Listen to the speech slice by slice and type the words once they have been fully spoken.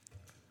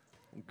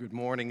Good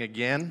morning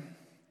again.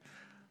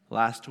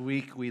 Last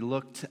week we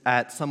looked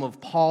at some of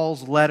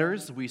Paul's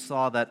letters. We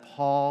saw that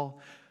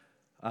Paul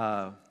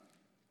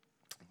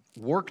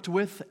worked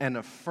with and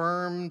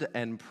affirmed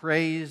and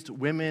praised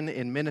women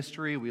in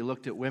ministry. We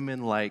looked at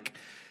women like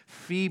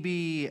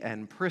Phoebe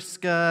and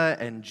Prisca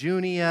and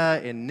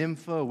Junia and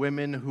Nympha,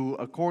 women who,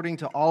 according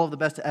to all of the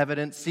best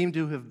evidence, seem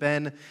to have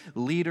been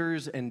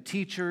leaders and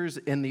teachers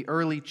in the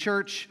early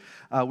church.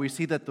 We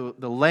see that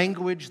the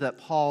language that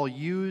Paul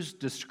used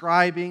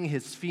describing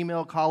his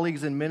female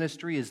colleagues in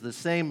ministry is the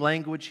same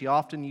language he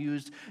often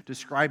used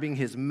describing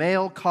his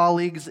male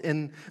colleagues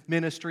in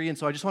ministry. And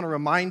so I just want to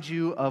remind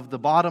you of the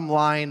bottom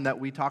line that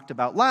we talked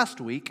about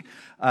last week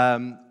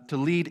to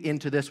lead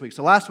into this week.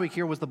 So last week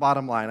here was the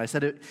bottom line. I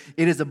said it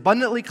is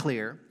abundantly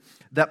clear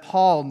that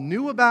Paul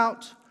knew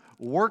about,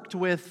 worked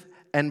with,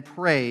 and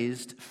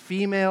praised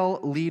female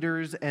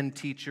leaders and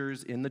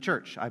teachers in the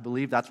church. I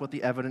believe that's what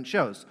the evidence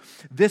shows.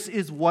 This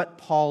is what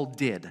Paul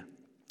did.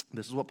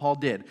 This is what Paul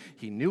did.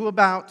 He knew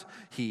about,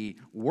 he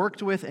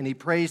worked with, and he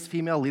praised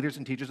female leaders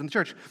and teachers in the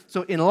church.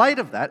 So in light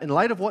of that, in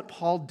light of what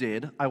Paul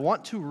did, I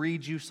want to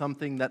read you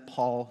something that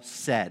Paul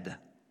said.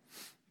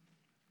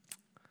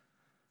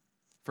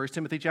 1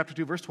 Timothy chapter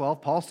 2, verse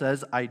 12, Paul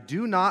says, "I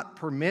do not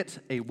permit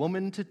a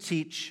woman to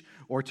teach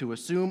or to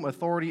assume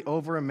authority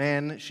over a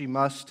man. She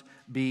must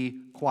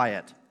be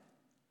quiet."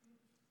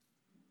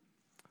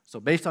 So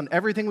based on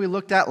everything we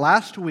looked at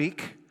last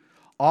week,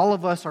 all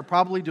of us are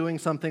probably doing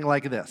something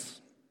like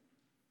this.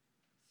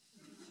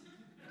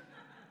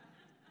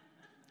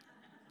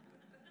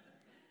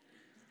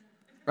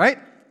 Right?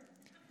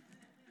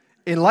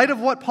 In light of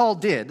what Paul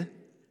did,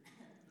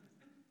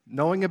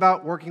 knowing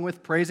about working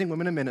with, praising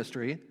women in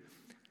ministry,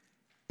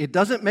 it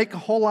doesn't make a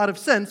whole lot of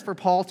sense for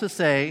Paul to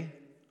say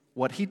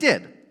what he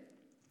did.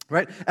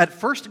 Right? At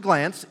first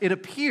glance, it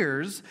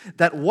appears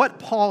that what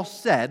Paul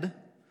said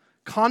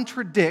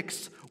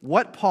contradicts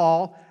what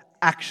Paul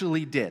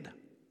actually did.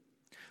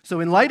 So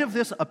in light of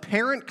this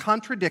apparent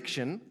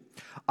contradiction,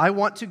 I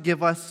want to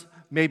give us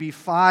maybe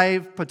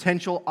 5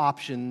 potential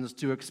options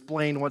to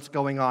explain what's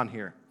going on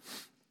here.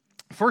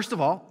 First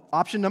of all,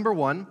 option number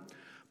 1,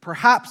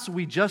 perhaps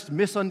we just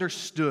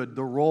misunderstood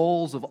the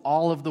roles of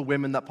all of the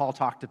women that Paul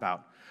talked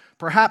about.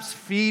 Perhaps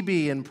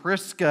Phoebe and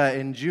Prisca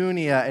and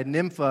Junia and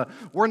Nympha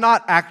were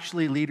not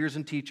actually leaders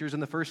and teachers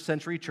in the first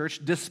century church,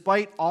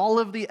 despite all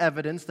of the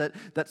evidence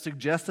that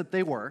suggests that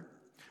they were.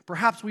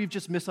 Perhaps we've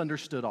just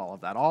misunderstood all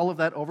of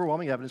that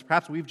overwhelming evidence.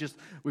 Perhaps we've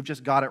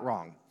just got it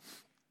wrong.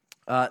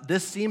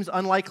 This seems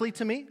unlikely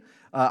to me.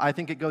 I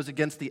think it goes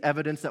against the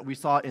evidence that we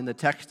saw in the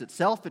text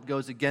itself. It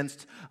goes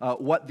against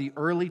what the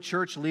early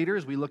church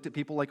leaders, we looked at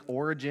people like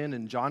Origen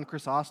and John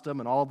Chrysostom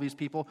and all of these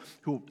people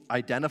who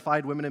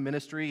identified women in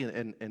ministry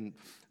and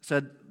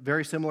said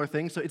very similar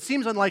things. So it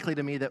seems unlikely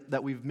to me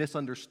that we've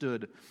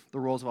misunderstood the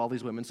roles of all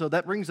these women. So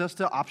that brings us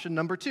to option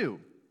number 2.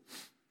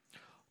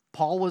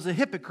 Paul was a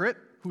hypocrite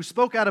who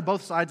spoke out of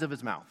both sides of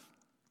his mouth.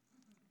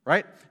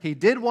 Right? He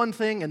did one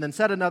thing and then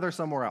said another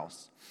somewhere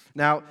else.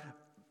 Now,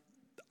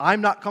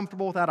 I'm not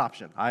comfortable with that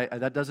option.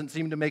 That doesn't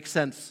seem to make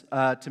sense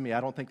to me. I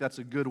don't think that's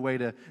a good way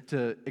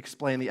to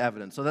explain the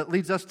evidence. So that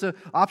leads us to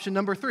option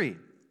number 3.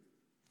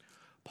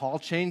 Paul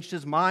changed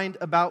his mind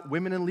about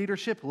women in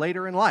leadership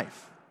later in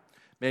life.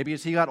 Maybe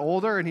as he got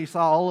older and he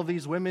saw all of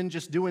these women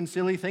just doing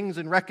silly things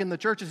and wrecking the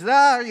church, he said,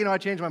 I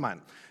changed my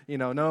mind.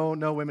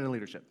 No women in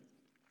leadership.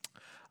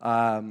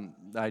 I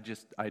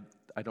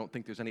don't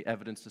think there's any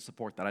evidence to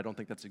support that. I don't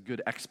think that's a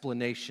good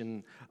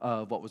explanation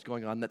of what was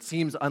going on. That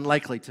seems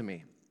unlikely to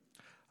me.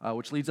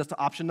 Which leads us to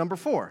option number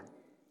 4.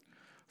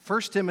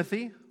 1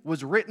 Timothy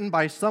was written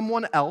by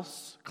someone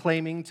else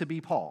claiming to be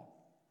Paul.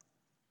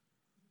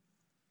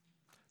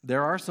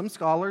 There are some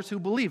scholars who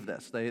believe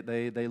this.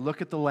 They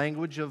look at the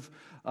language of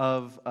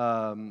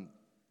some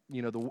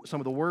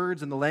of the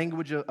words and the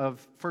language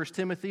of 1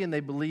 Timothy, and they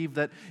believe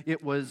that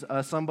it was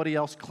somebody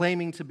else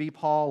claiming to be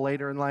Paul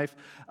later in life.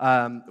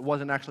 It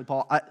wasn't actually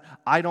Paul.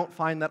 I don't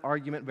find that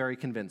argument very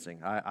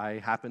convincing. I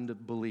happen to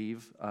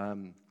believe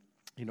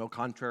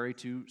contrary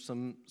to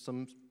some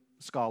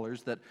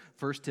scholars, that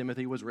 1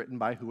 Timothy was written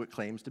by who it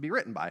claims to be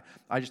written by.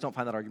 I just don't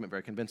find that argument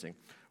very convincing.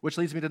 Which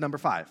leads me to number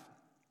 5.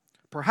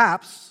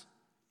 Perhaps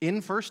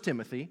in 1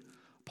 Timothy,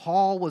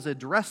 Paul was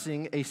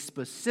addressing a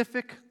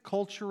specific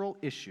cultural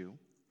issue,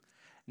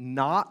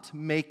 not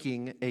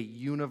making a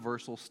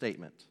universal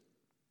statement.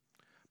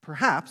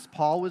 Perhaps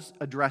Paul was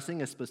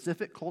addressing a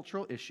specific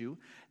cultural issue,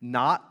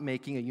 not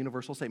making a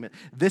universal statement.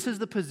 This is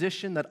the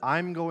position that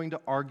I'm going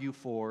to argue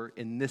for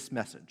in this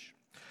message.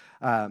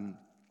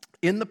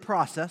 In the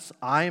process,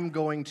 I am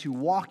going to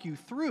walk you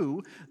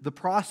through the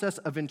process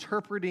of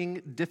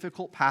interpreting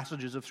difficult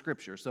passages of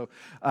Scripture. So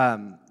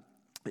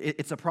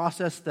it's a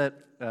process that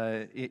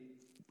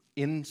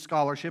in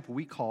scholarship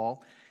we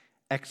call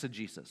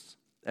exegesis.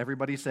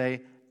 Everybody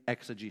say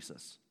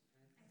exegesis.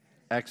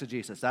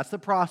 Exegesis. That's the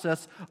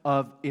process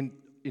of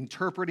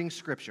interpreting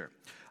Scripture.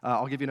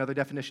 I'll give you another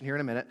definition here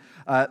in a minute.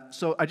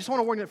 So I just want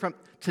to warn you from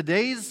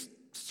today's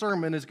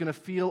sermon is going to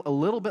feel a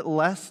little bit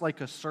less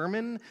like a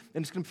sermon,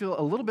 and it's going to feel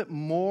a little bit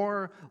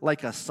more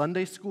like a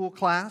Sunday school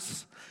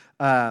class.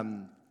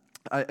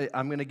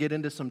 I'm going to get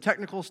into some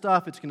technical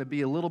stuff. It's going to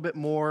be a little bit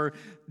more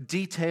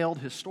detailed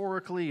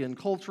historically and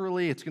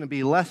culturally. It's going to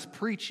be less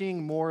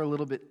preaching, more a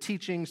little bit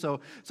teaching. So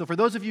for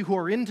those of you who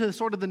are into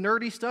sort of the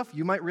nerdy stuff,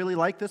 you might really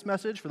like this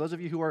message. For those of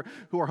you who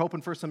are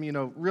hoping for some,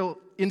 real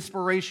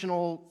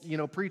inspirational,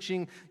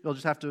 preaching, you'll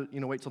just have to,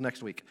 wait till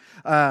next week.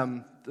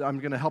 I'm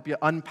going to help you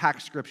unpack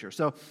Scripture.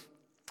 So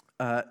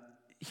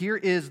here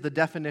is the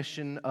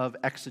definition of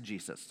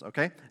exegesis,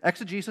 okay?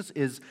 Exegesis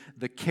is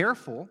the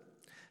careful,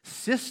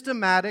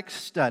 systematic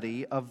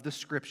study of the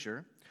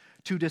Scripture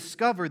to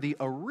discover the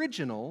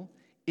original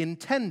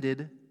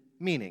intended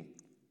meaning.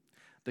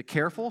 The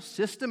careful,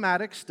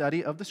 systematic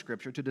study of the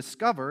Scripture to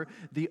discover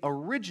the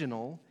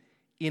original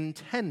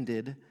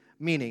intended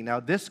meaning.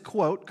 Now, this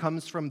quote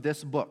comes from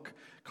this book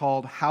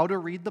called How to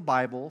Read the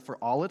Bible for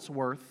All It's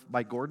Worth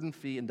by Gordon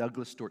Fee and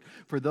Douglas Stewart.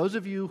 For those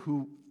of you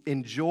who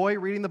enjoy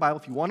reading the Bible,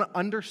 if you want to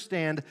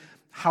understand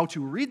how to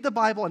read the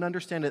Bible and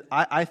understand it,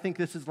 I think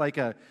this is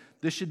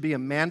this should be a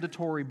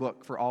mandatory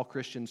book for all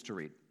Christians to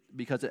read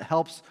because it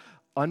helps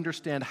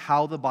understand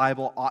how the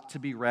Bible ought to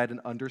be read and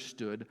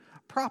understood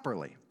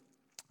properly.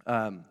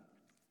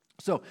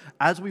 So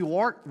as we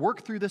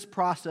work through this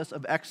process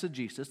of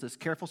exegesis, this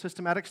careful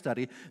systematic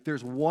study,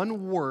 there's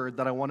one word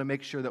that I want to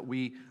make sure that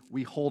we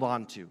hold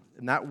on to,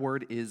 and that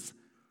word is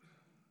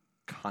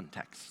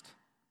context.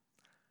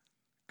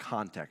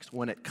 Context.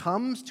 When it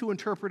comes to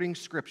interpreting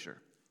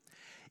Scripture,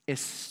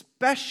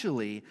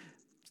 especially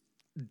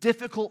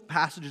difficult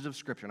passages of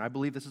Scripture, and I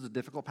believe this is a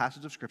difficult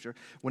passage of Scripture,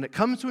 when it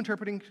comes to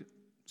interpreting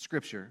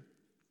Scripture,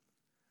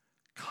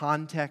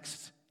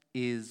 context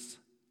is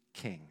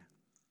king.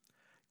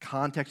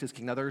 Context is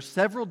king. Now, there are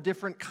several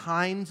different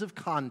kinds of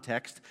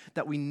context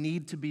that we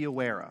need to be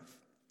aware of.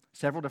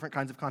 Several different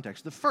kinds of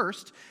context. The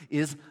first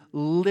is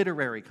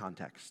literary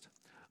context.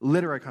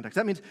 Literary context.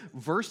 That means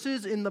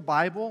verses in the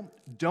Bible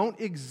don't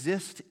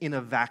exist in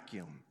a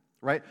vacuum,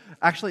 right?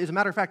 Actually, as a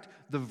matter of fact,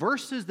 the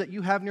verses that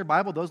you have in your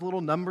Bible, those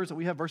little numbers that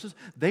we have verses,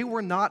 they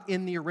were not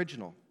in the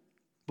original.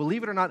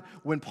 Believe it or not,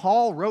 when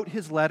Paul wrote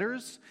his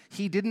letters,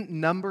 he didn't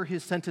number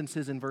his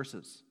sentences in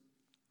verses.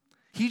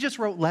 He just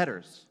wrote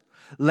letters.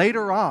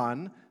 Later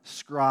on,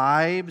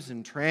 scribes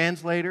and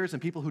translators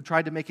and people who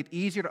tried to make it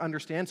easier to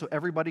understand so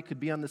everybody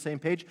could be on the same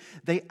page,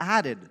 they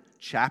added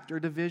chapter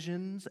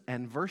divisions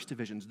and verse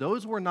divisions.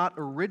 Those were not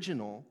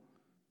original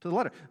to the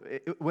letter.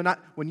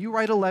 When you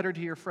write a letter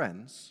to your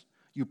friends,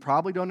 you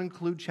probably don't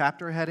include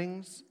chapter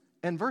headings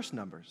and verse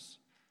numbers,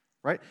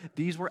 right?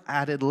 These were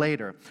added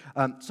later.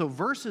 So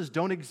verses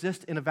don't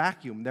exist in a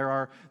vacuum. There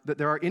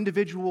are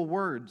individual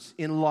words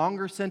in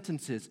longer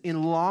sentences,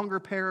 in longer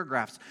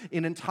paragraphs,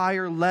 in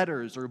entire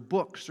letters or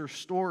books or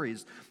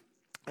stories.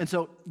 And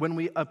so when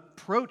we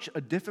approach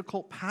a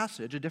difficult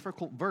passage, a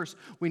difficult verse,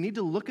 we need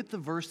to look at the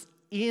verse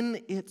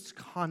in its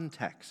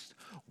context.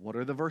 What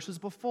are the verses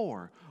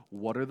before?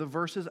 What are the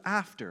verses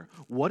after?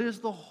 What is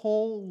the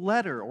whole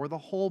letter or the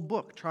whole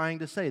book trying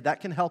to say? That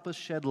can help us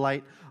shed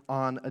light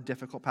on a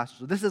difficult passage.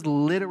 So this is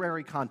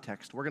literary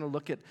context. We're going to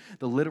look at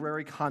the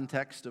literary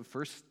context of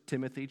 1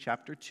 Timothy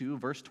chapter 2,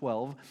 verse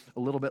 12, a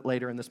little bit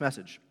later in this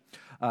message.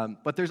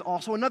 But there's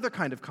also another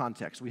kind of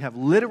context. We have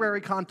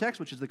literary context,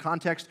 which is the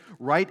context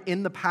right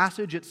in the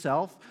passage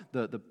itself,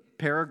 the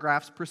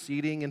paragraphs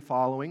preceding and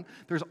following.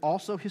 There's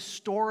also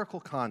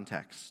historical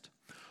context.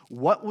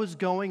 What was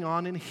going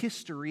on in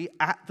history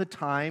at the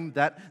time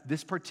that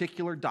this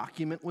particular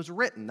document was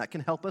written? That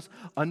can help us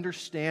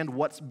understand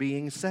what's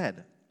being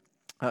said.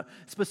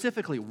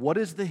 Specifically, what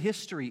is the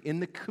history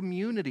in the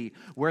community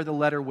where the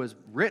letter was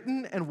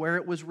written and where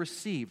it was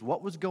received?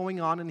 What was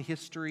going on in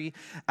history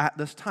at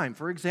this time?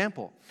 For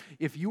example,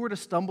 if you were to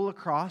stumble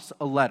across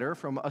a letter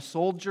from a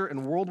soldier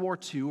in World War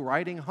II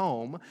writing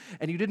home,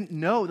 and you didn't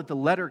know that the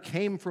letter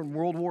came from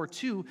World War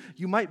II,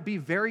 you might be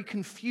very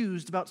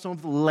confused about some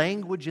of the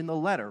language in the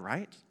letter,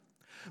 right?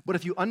 But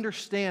if you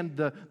understand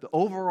the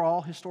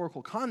overall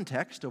historical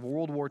context of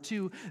World War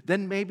II,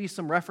 then maybe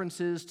some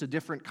references to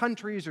different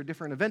countries or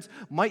different events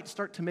might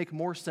start to make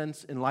more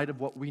sense in light of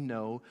what we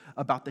know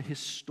about the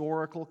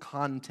historical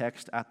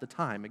context at the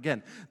time.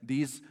 Again,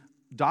 these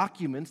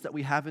documents that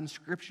we have in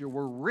Scripture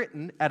were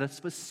written at a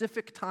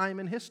specific time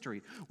in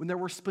history when there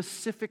were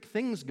specific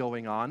things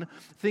going on,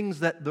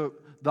 things that the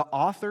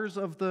authors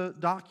of the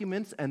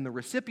documents and the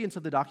recipients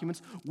of the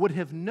documents would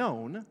have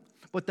known,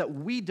 but that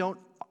we don't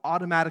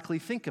automatically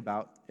think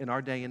about in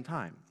our day and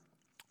time.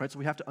 Right? So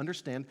we have to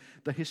understand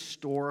the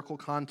historical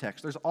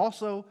context. There's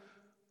also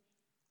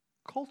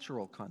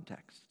cultural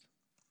context.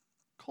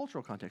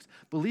 Cultural context.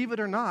 Believe it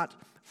or not,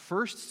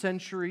 first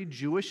century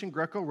Jewish and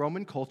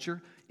Greco-Roman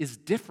culture is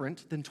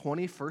different than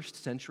 21st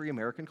century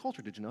American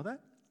culture. Did you know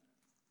that?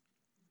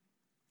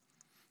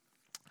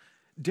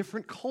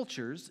 Different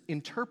cultures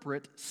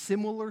interpret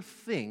similar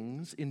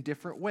things in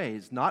different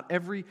ways. Not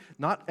every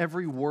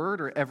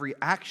word or every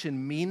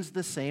action means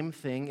the same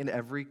thing in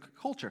every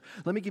culture.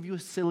 Let me give you a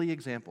silly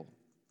example.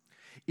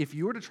 If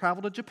you were to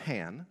travel to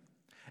Japan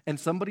and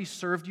somebody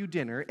served you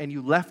dinner and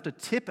you left a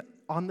tip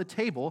on the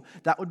table,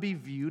 that would be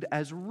viewed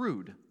as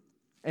rude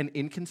and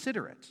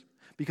inconsiderate.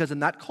 Because in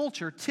that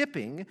culture,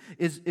 tipping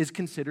is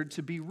considered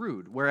to be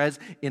rude. Whereas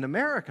in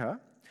America,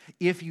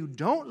 if you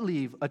don't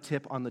leave a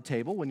tip on the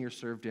table when you're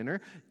served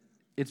dinner,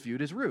 it's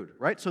viewed as rude,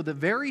 right? So the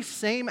very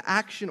same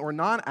action or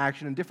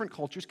non-action in different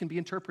cultures can be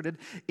interpreted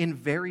in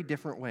very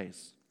different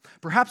ways.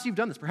 Perhaps you've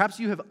done this. Perhaps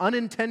you have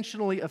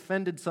unintentionally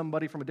offended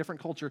somebody from a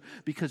different culture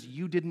because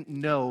you didn't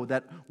know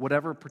that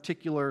whatever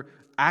particular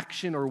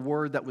action or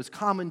word that was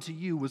common to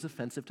you was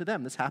offensive to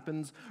them. This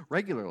happens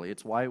regularly.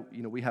 It's why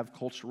we have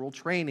cultural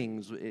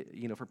trainings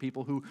for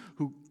people who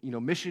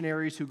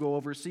missionaries who go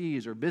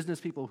overseas or business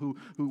people who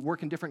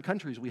work in different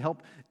countries. We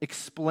help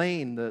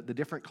explain the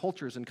different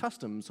cultures and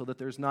customs so that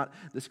there's not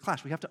this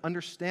clash. We have to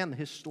understand the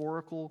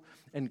historical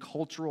and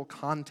cultural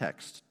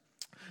context.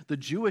 The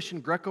Jewish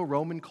and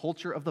Greco-Roman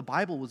culture of the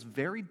Bible was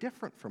very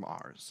different from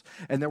ours.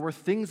 And there were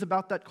things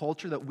about that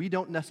culture that we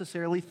don't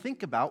necessarily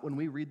think about when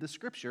we read the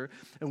Scripture,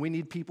 and we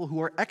need people who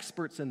are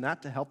experts in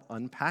that to help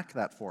unpack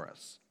that for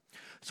us.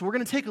 So we're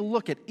going to take a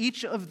look at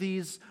each of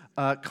these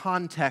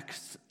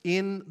contexts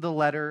in the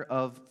letter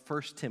of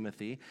 1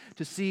 Timothy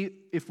to see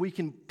if we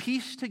can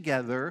piece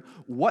together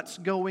what's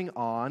going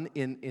on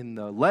in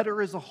the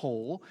letter as a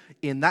whole,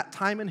 in that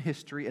time in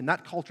history, in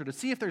that culture, to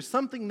see if there's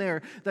something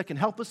there that can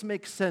help us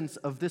make sense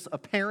of this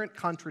apparent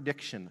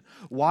contradiction.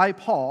 Why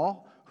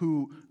Paul,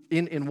 who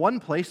in one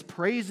place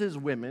praises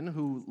women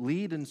who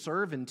lead and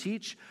serve and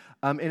teach,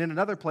 and in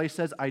another place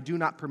says, I do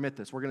not permit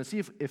this. We're going to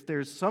see if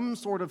there's some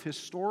sort of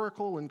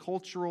historical and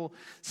cultural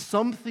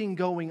something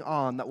going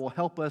on that will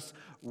help us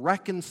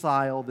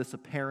reconcile this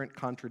apparent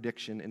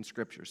contradiction in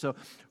Scripture. So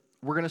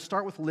we're going to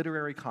start with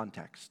literary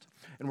context,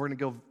 and we're going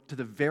to go to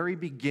the very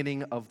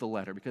beginning of the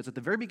letter, because at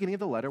the very beginning of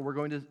the letter, we're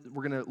going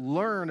to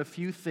learn a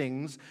few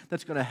things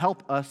that's going to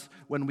help us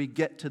when we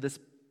get to this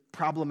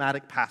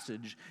problematic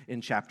passage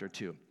in chapter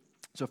 2.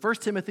 So 1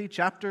 Timothy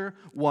chapter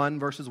 1,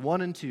 verses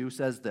 1 and 2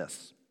 says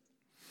this: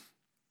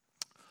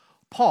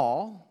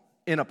 Paul,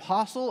 an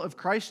apostle of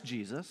Christ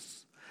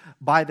Jesus,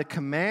 by the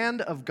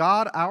command of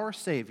God our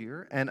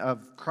Savior and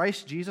of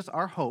Christ Jesus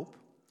our hope,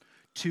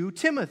 to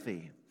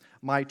Timothy,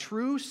 my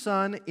true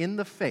son in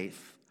the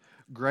faith,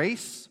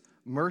 grace,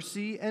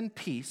 mercy, and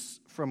peace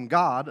from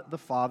God the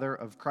Father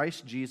of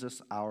Christ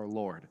Jesus our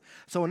Lord.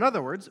 So in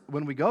other words,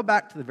 when we go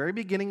back to the very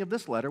beginning of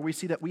this letter, we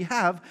see that we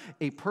have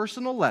a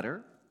personal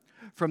letter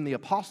from the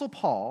Apostle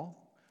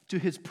Paul to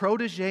his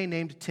protege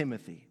named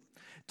Timothy.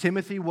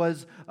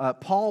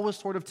 Paul was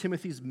sort of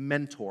Timothy's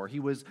mentor.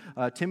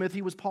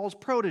 Timothy was Paul's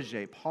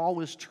protege. Paul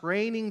was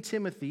training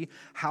Timothy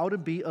how to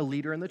be a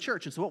leader in the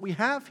church. And so what we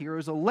have here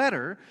is a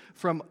letter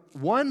from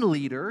one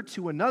leader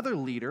to another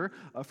leader,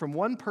 from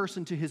one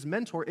person to his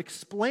mentor,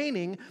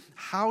 explaining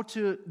how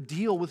to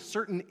deal with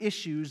certain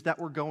issues that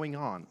were going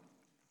on.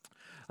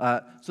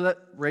 So that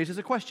raises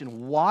a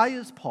question. Why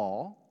is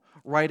Paul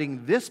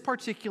writing this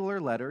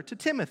particular letter to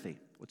Timothy?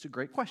 Well, it's a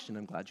great question.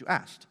 I'm glad you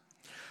asked.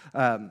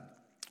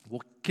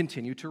 We'll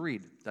continue to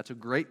read. That's a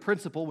great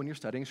principle when you're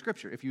studying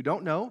Scripture. If you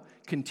don't know,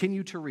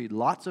 continue to read.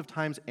 Lots of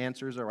times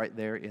answers are right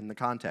there in the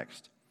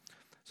context.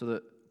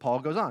 So Paul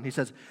goes on. He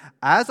says,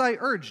 as I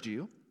urged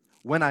you,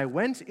 when I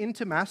went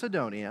into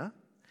Macedonia,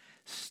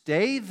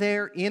 stay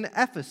there in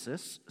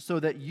Ephesus so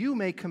that you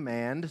may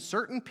command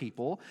certain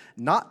people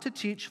not to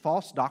teach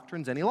false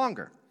doctrines any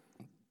longer,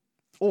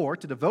 or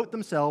to devote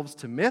themselves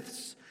to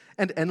myths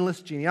and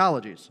endless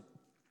genealogies.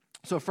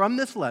 So from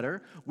this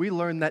letter, we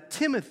learn that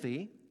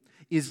Timothy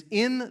is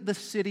in the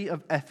city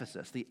of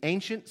Ephesus, the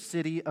ancient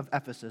city of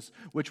Ephesus,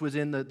 which was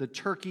in the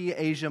Turkey,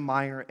 Asia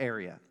Minor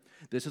area.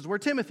 This is where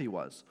Timothy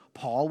was.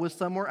 Paul was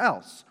somewhere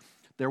else.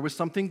 There was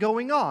something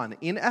going on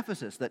in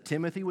Ephesus that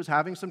Timothy was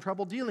having some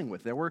trouble dealing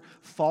with. There were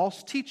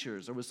false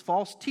teachers. There was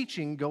false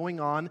teaching going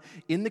on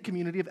in the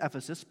community of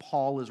Ephesus.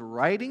 Paul is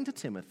writing to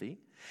Timothy,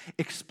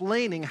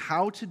 explaining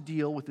how to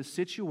deal with the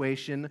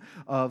situation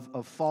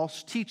of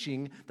false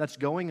teaching that's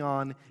going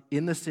on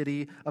in the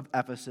city of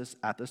Ephesus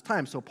at this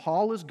time. So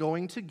Paul is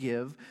going to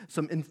give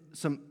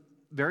some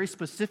very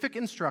specific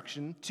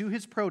instruction to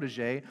his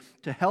protege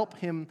to help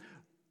him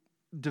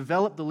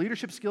develop the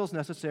leadership skills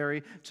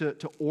necessary to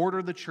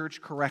order the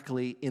church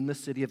correctly in the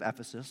city of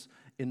Ephesus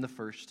in the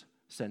first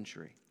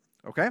century.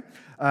 Okay?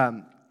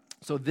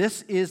 So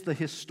this is the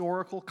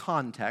historical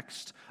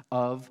context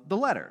of the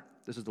letter.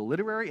 This is the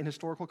literary and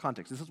historical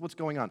context. This is what's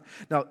going on.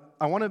 Now,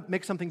 I want to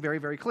make something very,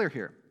 very clear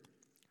here.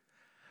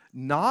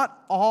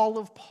 Not all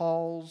of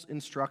Paul's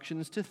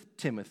instructions to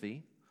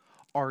Timothy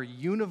are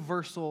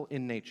universal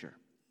in nature.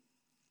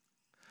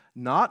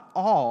 Not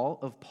all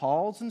of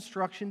Paul's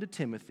instruction to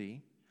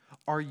Timothy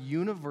are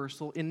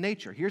universal in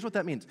nature. Here's what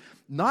that means.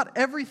 Not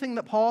everything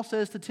that Paul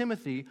says to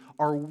Timothy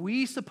are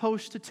we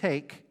supposed to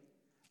take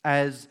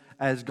as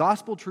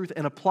gospel truth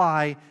and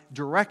apply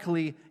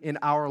directly in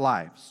our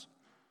lives.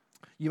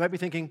 You might be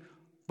thinking,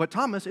 but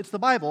Thomas, it's the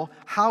Bible.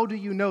 How do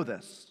you know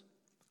this?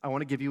 I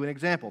want to give you an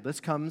example. This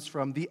comes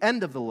from the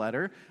end of the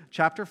letter,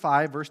 chapter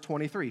 5, verse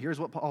 23. Here's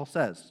what Paul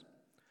says.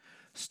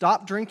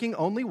 Stop drinking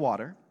only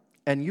water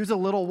and use a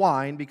little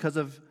wine because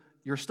of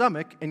your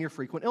stomach and your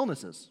frequent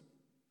illnesses.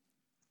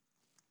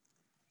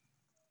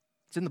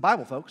 It's in the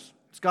Bible, folks.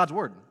 It's God's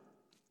word.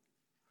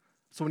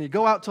 So when you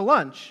go out to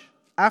lunch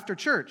after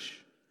church,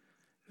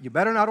 you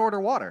better not order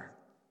water.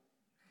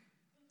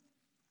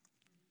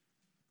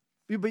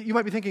 You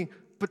might be thinking,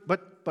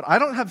 but I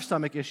don't have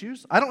stomach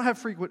issues. I don't have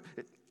frequent...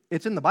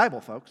 It's in the Bible,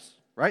 folks,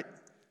 right?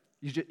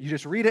 You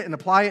just read it and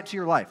apply it to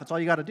your life. That's all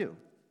you got to do.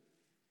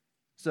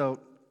 So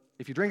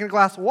if you're drinking a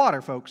glass of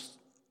water, folks,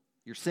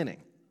 you're sinning.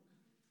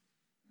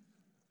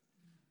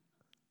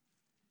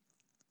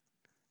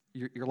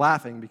 You're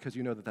laughing because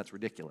you know that that's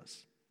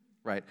ridiculous,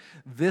 right?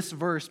 This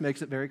verse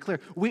makes it very clear.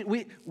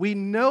 We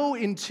know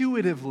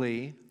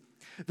intuitively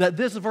that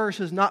this verse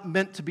is not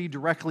meant to be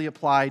directly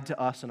applied to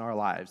us in our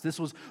lives. This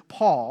was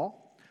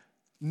Paul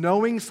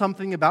knowing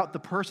something about the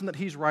person that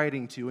he's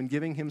writing to and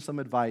giving him some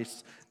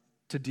advice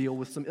to deal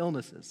with some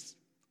illnesses,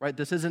 right?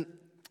 This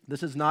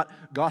is not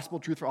gospel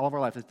truth for all of our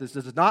life. This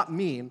does not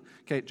mean,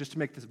 okay, just to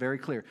make this very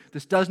clear,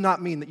 this does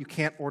not mean that you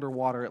can't order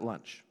water at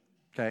lunch,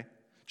 okay?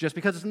 Just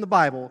because it's in the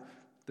Bible,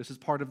 this is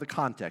part of the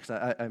context.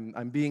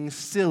 I'm being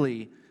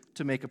silly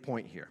to make a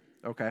point here,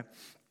 okay?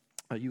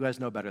 You guys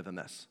know better than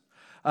this.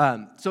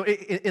 So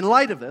in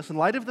light of this, in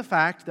light of the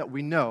fact that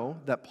we know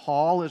that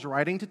Paul is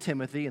writing to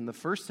Timothy in the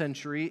first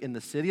century in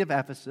the city of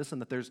Ephesus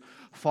and that there's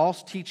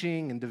false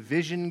teaching and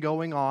division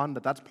going on,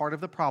 that's part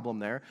of the problem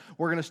there,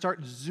 we're going to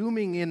start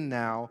zooming in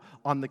now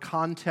on the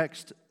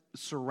context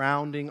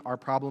surrounding our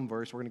problem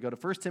verse. We're going to go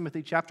to 1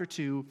 Timothy chapter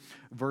 2,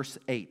 verse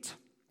 8.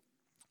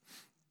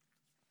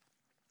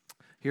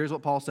 Here's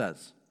what Paul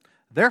says.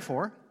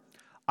 Therefore,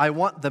 I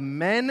want the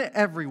men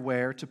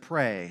everywhere to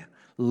pray,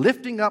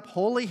 lifting up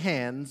holy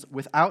hands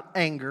without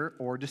anger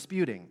or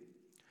disputing.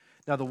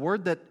 Now, the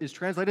word that is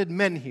translated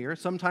men here,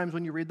 sometimes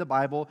when you read the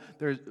Bible,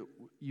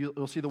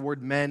 you'll see the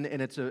word men,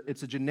 and it's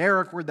a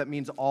generic word that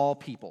means all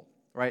people,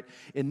 right?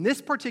 In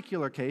this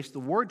particular case, the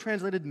word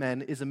translated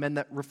men is a men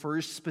that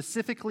refers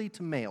specifically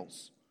to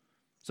males.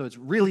 So it's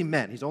really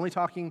men. He's only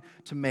talking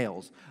to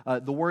males.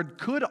 The word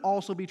could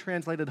also be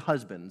translated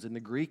husbands. In the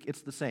Greek,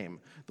 it's the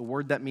same. The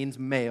word that means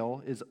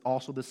male is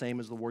also the same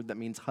as the word that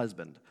means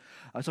husband.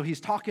 So he's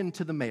talking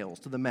to the males,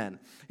 to the men.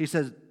 He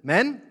says,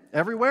 men,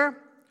 everywhere,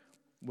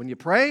 when you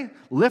pray,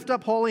 lift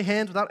up holy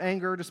hands without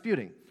anger or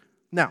disputing.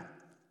 Now,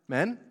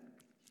 men,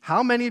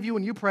 how many of you,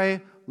 when you pray,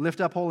 lift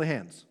up holy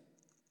hands?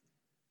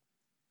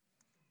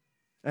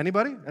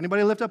 Anybody?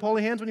 Anybody lift up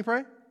holy hands when you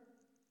pray?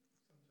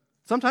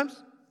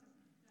 Sometimes.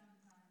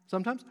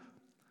 Sometimes?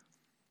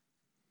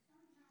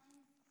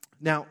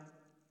 Now,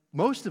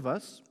 most of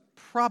us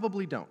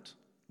probably don't.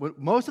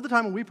 Most of the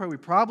time when we pray, we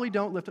probably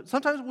don't lift up.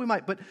 Sometimes we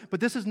might, but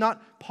this is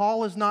not,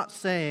 Paul is not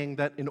saying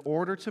that in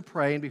order to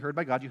pray and be heard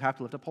by God, you have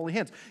to lift up holy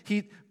hands.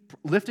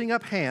 Lifting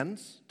up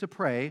hands to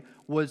pray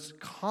was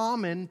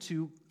common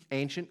to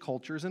ancient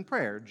cultures in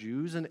prayer.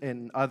 Jews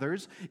and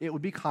others, it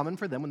would be common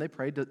for them when they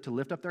prayed to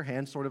lift up their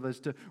hands sort of as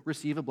to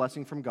receive a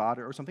blessing from God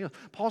or something else.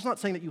 Paul's not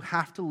saying that you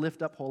have to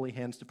lift up holy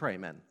hands to pray,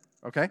 men.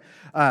 Okay?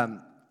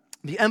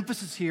 The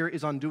emphasis here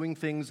is on doing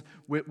things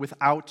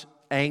without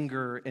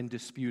anger and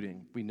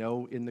disputing. We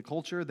know in the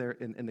culture, there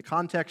in the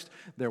context,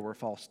 there were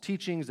false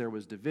teachings, there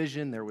was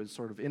division, there was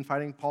sort of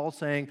infighting. Paul's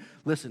saying,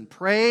 listen,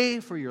 pray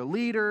for your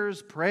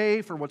leaders,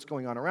 pray for what's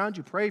going on around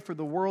you, pray for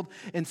the world,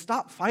 and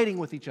stop fighting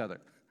with each other.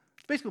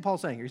 That's basically what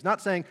Paul's saying here. He's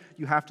not saying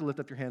you have to lift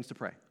up your hands to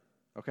pray.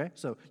 Okay?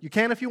 So you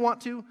can if you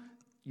want to,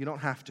 you don't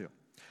have to.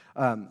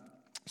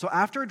 So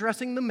after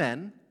addressing the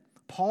men,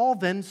 Paul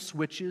then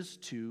switches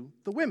to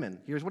the women.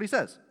 Here's what he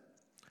says.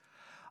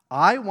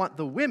 I want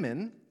the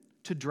women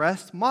to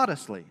dress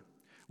modestly,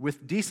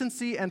 with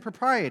decency and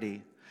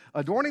propriety,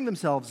 adorning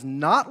themselves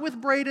not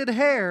with braided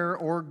hair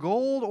or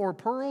gold or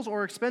pearls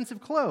or expensive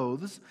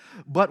clothes,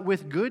 but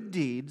with good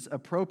deeds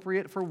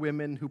appropriate for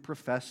women who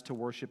profess to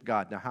worship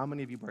God. Now, how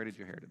many of you braided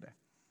your hair today?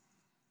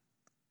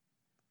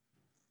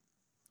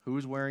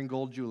 Who's wearing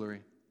gold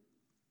jewelry?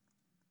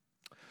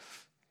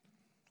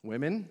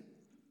 Women?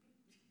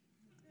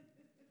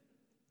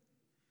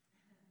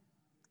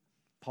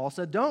 Paul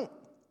said, don't.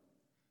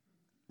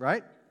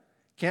 Right?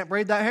 Can't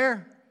braid that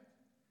hair.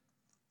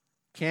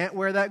 Can't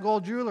wear that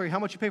gold jewelry. How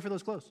much you pay for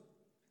those clothes?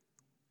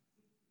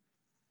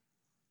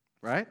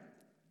 Right?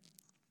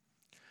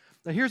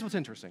 Now here's what's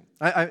interesting.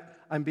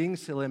 I'm being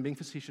silly, I'm being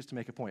facetious to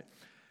make a point.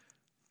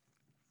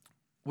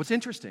 What's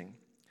interesting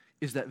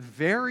is that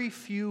very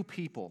few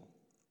people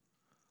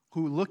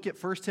who look at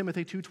 1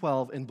 Timothy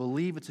 2:12 and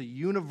believe it's a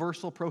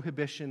universal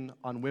prohibition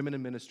on women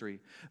in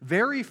ministry,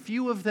 very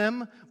few of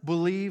them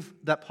believe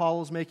that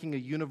Paul is making a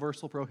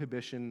universal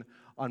prohibition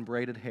on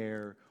braided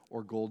hair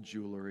or gold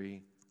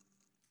jewelry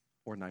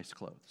or nice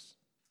clothes.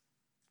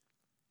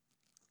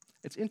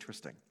 It's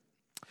interesting.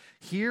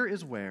 Here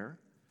is where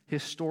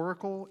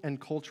historical and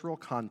cultural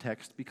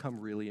context become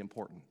really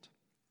important.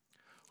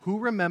 Who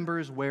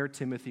remembers where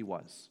Timothy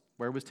was?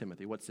 Where was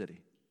Timothy? What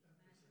city?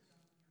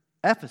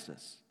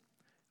 Ephesus.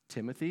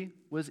 Timothy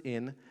was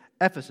in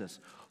Ephesus.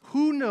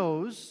 Who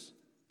knows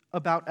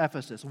about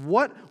Ephesus?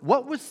 What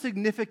was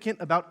significant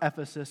about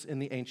Ephesus in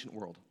the ancient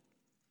world?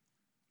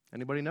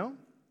 Anybody know?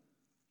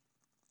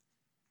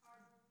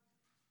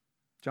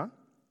 John?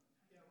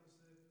 Yeah, it was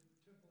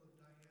the Temple of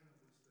Diana was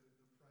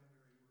the primary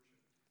worship.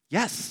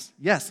 Yes,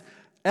 yes.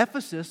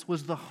 Ephesus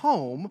was the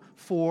home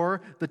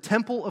for the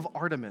Temple of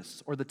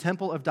Artemis, or the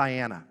Temple of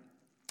Diana.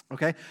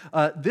 Okay?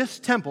 This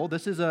temple,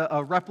 this is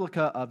a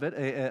replica of it,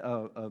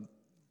 a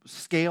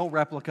scale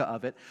replica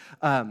of it.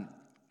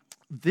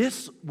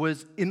 This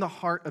was in the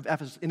heart of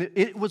Ephesus, and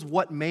it was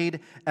what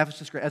made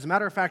Ephesus great. As a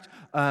matter of fact,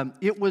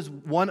 it was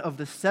one of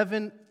the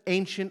 7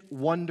 ancient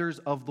wonders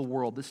of the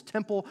world. This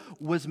temple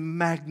was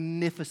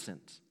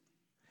magnificent.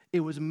 It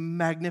was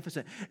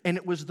magnificent, and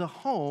it was the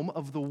home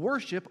of the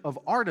worship of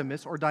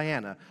Artemis or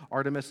Diana.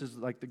 Artemis is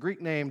like the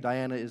Greek name,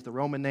 Diana is the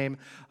Roman name.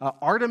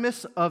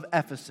 Artemis of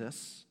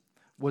Ephesus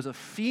was a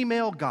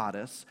female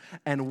goddess,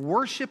 and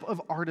worship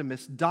of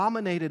Artemis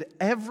dominated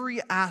every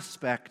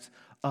aspect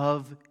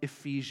of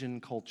Ephesian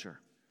culture.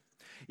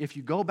 If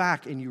you go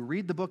back and you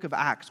read the book of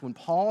Acts, when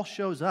Paul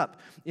shows up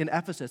in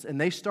Ephesus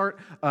and they start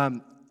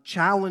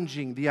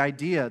challenging the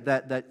idea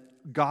that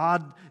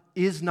God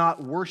is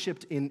not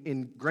worshipped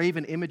in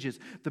graven images,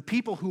 the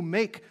people who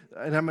make,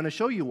 and I'm going to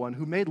show you one,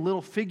 who made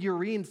little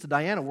figurines to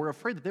Diana were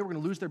afraid that they were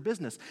going to lose their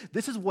business.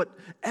 This is what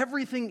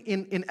everything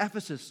in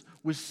Ephesus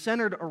was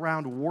centered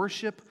around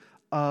worship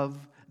of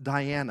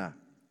Diana.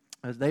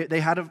 They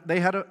had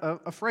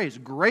a phrase,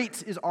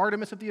 great is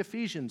Artemis of the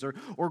Ephesians,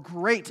 or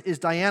great is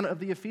Diana of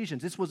the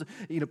Ephesians. This was,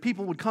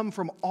 people would come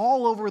from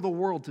all over the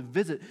world to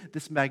visit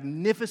this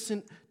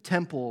magnificent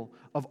temple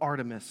of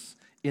Artemis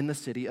in the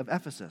city of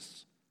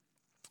Ephesus.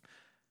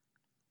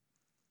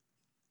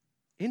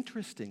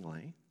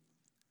 Interestingly,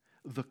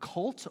 the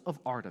cult of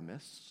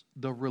Artemis,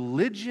 the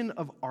religion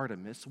of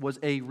Artemis, was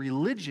a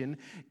religion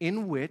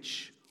in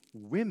which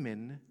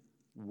women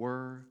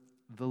were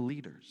the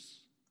leaders.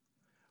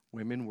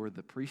 Women were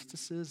the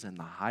priestesses and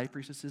the high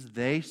priestesses.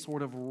 They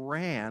sort of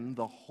ran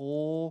the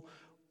whole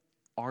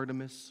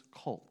Artemis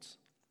cult.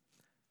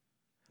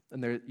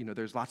 And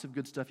there's lots of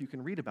good stuff you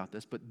can read about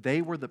this, but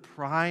they were the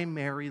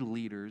primary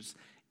leaders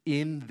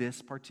in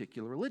this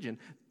particular religion,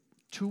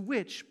 to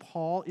which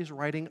Paul is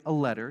writing a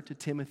letter to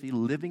Timothy,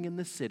 living in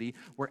the city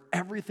where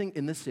everything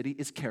in the city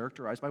is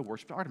characterized by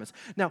worship to Artemis.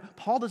 Now,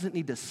 Paul doesn't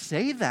need to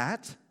say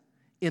that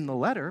in the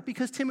letter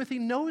because Timothy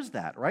knows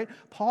that, right?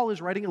 Paul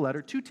is writing a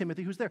letter to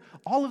Timothy who's there.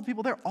 All of the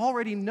people there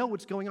already know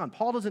what's going on.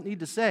 Paul doesn't need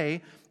to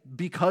say,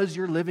 because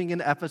you're living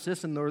in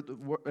Ephesus and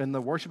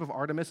the worship of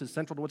Artemis is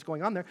central to what's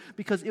going on there,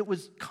 because it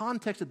was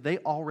context that they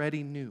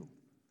already knew.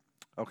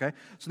 Okay?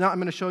 So now I'm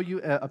going to show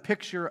you a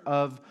picture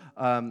of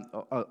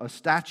a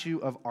statue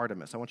of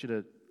Artemis. I want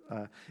you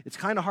to, it's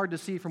kind of hard to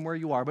see from where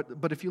you are,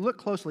 but if you look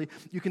closely,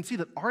 you can see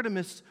that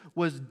Artemis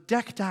was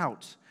decked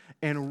out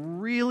in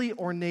really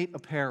ornate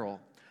apparel.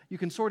 You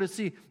can sort of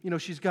see,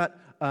 she's got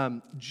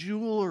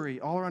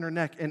jewelry all around her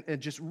neck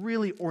and just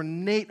really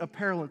ornate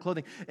apparel and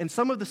clothing. And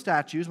some of the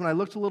statues, when I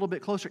looked a little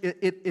bit closer,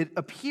 it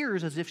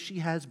appears as if she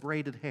has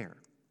braided hair.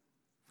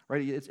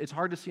 Right? It's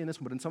hard to see in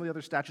this one, but in some of the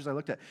other statues I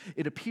looked at,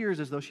 it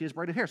appears as though she has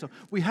braided hair. So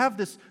we have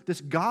this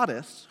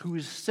goddess who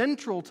is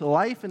central to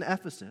life in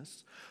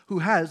Ephesus, who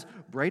has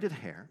braided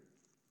hair,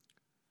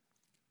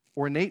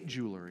 ornate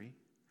jewelry,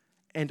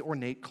 and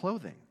ornate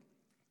clothing.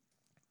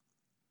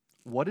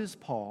 What is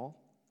Paul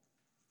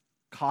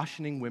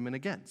cautioning women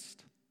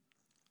against?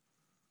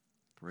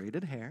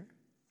 Braided hair,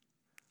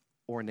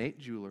 ornate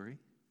jewelry,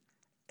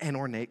 and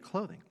ornate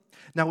clothing.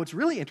 Now, what's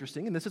really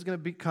interesting, and this is going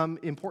to become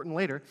important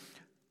later,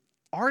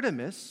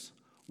 Artemis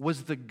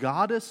was the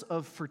goddess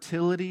of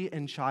fertility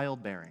and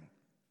childbearing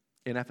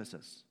in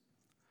Ephesus.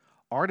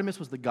 Artemis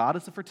was the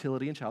goddess of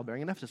fertility and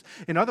childbearing in Ephesus.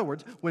 In other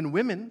words, when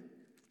women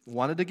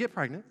wanted to get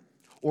pregnant,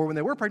 or when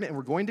they were pregnant and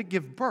were going to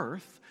give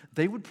birth,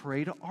 they would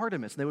pray to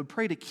Artemis. They would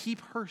pray to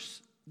keep her,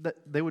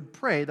 they would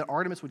pray that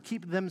Artemis would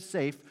keep them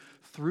safe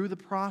through the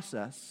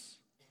process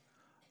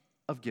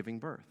of giving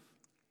birth.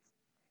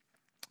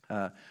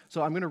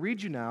 So I'm going to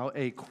read you now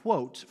a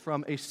quote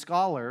from a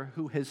scholar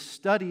who has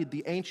studied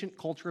the ancient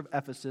culture of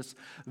Ephesus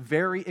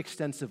very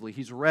extensively.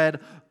 He's read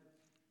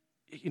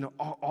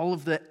all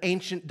of the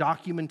ancient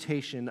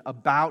documentation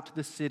about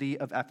the city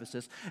of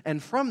Ephesus,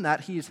 and from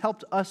that he has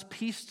helped us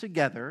piece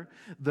together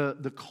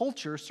the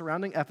culture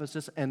surrounding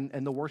Ephesus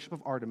and the worship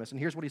of Artemis. And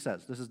here's what he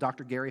says. This is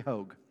Dr. Gary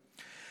Hogue.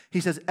 He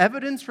says,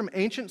 evidence from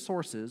ancient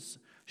sources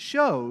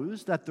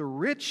shows that the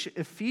rich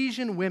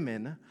Ephesian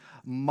women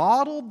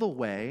modeled the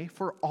way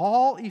for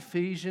all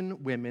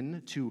Ephesian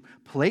women to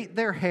plait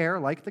their hair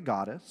like the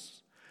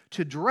goddess,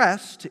 to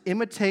dress to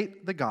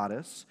imitate the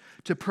goddess,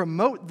 to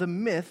promote the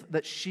myth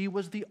that she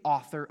was the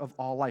author of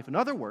all life. In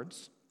other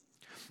words,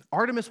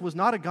 Artemis was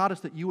not a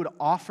goddess that you would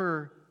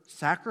offer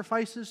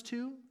sacrifices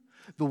to.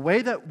 The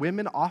way that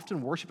women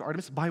often worshiped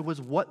Artemis was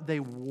what they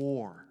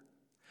wore.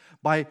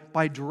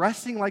 By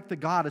dressing like the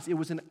goddess, it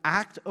was an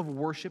act of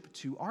worship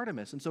to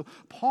Artemis. And so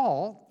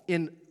Paul,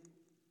 in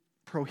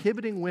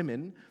prohibiting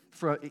women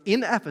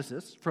in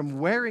Ephesus from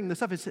wearing this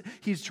stuff,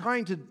 he's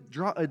trying to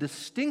draw a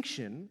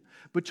distinction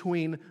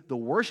between the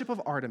worship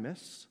of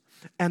Artemis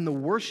and the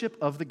worship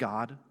of the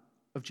God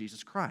of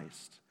Jesus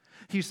Christ.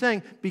 He's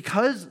saying,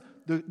 because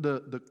the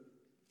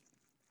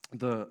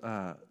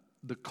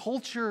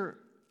culture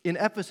in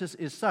Ephesus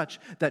is such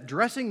that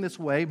dressing this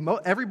way,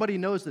 everybody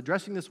knows that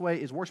dressing this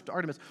way is worship to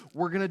Artemis.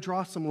 We're going to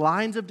draw some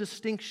lines of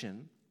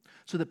distinction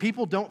so that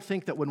people don't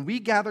think that when we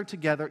gather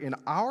together in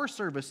our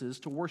services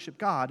to worship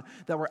God,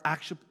 that we're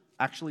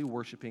actually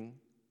worshiping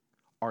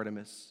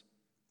Artemis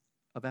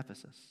of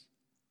Ephesus.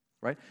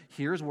 Right?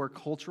 Here's where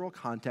cultural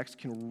context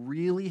can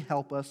really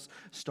help us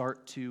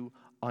start to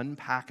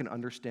unpack and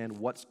understand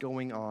what's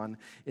going on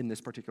in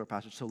this particular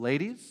passage. So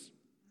ladies,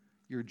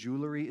 your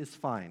jewelry is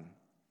fine.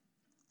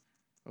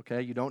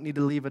 Okay? You don't need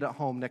to leave it at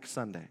home next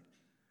Sunday.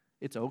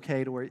 It's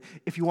okay to wear it.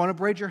 If you want to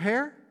braid your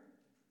hair,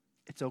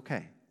 it's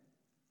okay.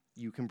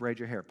 You can braid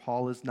your hair.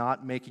 Paul is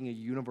not making a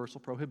universal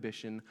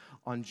prohibition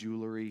on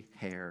jewelry,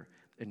 hair,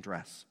 and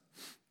dress.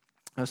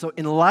 So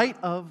in light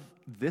of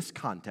this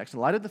context, in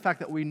light of the fact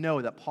that we know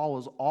that Paul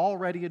is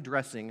already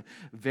addressing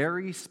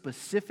very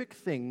specific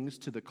things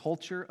to the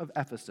culture of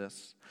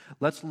Ephesus,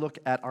 let's look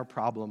at our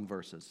problem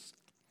verses.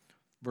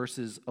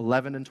 Verses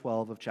 11 and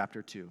 12 of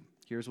chapter 2.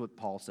 Here's what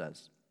Paul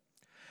says.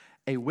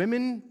 A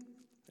woman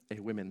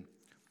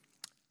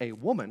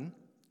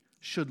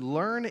should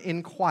learn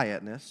in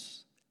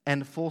quietness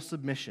and full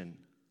submission.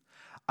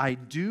 I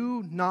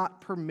do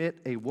not permit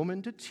a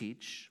woman to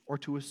teach or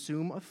to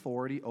assume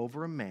authority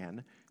over a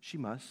man. She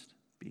must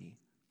be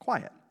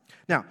quiet.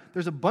 Now,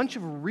 there's a bunch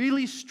of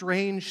really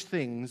strange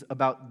things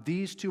about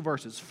these two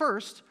verses.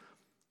 First,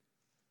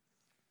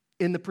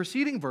 in the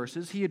preceding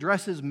verses, he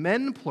addresses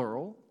men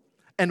plural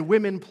and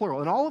women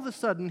plural. And all of a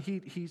sudden,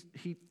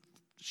 he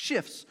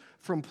shifts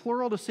from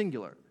plural to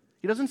singular.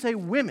 He doesn't say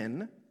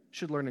women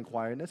should learn in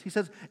quietness. He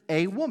says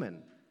a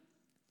woman.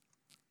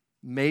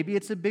 Maybe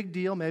it's a big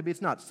deal, maybe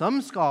it's not.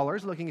 Some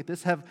scholars looking at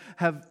this have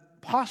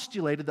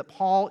postulated that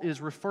Paul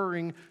is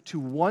referring to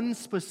one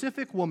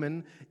specific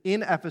woman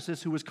in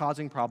Ephesus who was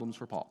causing problems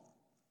for Paul.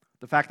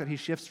 The fact that he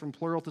shifts from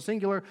plural to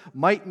singular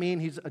might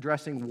mean he's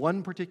addressing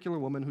one particular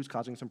woman who's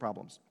causing some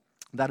problems.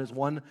 That is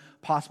one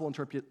possible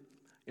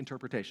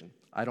interpretation.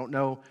 I don't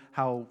know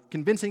how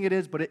convincing it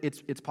is, but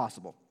it's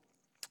possible.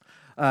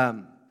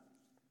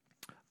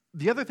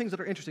 The other things that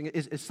are interesting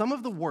is some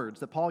of the words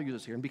that Paul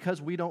uses here, and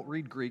because we don't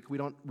read Greek, we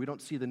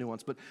don't see the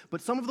nuance,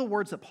 but some of the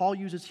words that Paul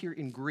uses here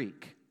in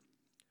Greek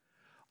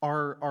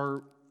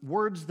are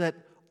words that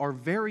are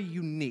very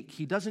unique.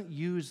 He doesn't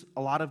use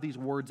a lot of these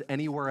words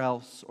anywhere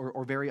else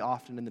or very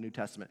often in the New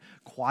Testament.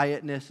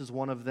 Quietness is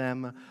one of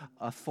them.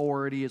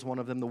 Authority is one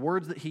of them. The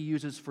words that he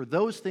uses for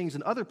those things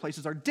in other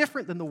places are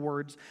different than the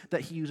words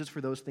that he uses for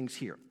those things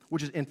here,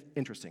 which is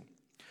interesting.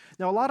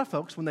 Now, a lot of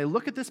folks, when they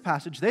look at this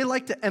passage, they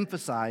like to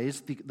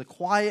emphasize the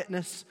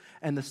quietness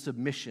and the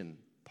submission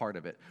part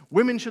of it.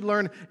 Women should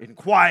learn in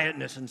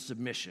quietness and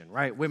submission,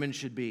 right? Women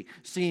should be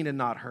seen and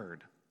not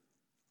heard.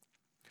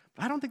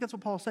 But I don't think that's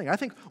what Paul's saying. I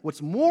think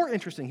what's more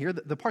interesting here,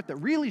 the part that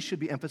really should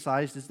be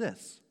emphasized is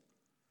this.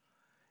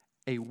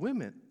 A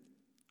woman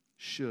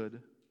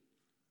should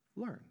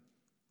learn.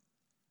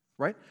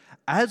 Right?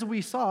 As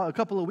we saw a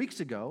couple of weeks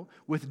ago,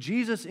 with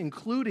Jesus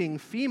including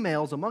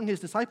females among his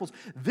disciples,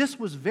 this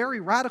was very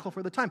radical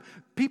for the time.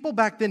 People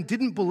back then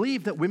didn't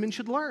believe that women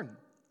should learn,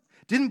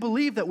 didn't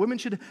believe that women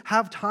should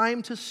have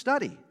time to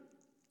study.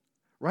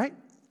 Right?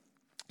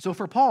 So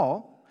for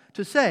Paul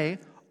to say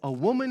a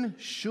woman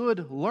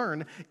should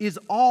learn is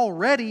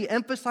already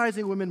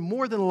emphasizing women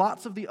more than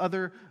lots of the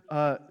other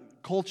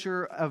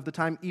culture of the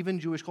time, even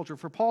Jewish culture.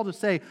 For Paul to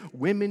say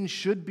women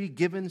should be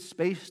given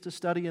space to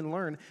study and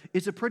learn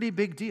is a pretty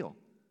big deal.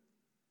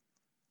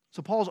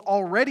 So Paul's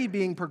already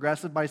being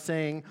progressive by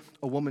saying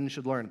a woman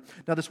should learn.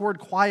 Now this word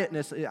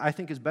quietness, I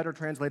think, is better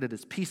translated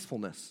as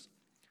peacefulness.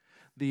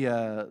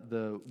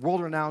 The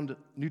world-renowned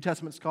New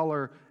Testament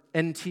scholar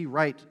N.T.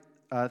 Wright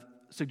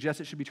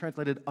suggests it should be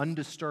translated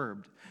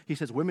undisturbed. He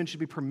says women should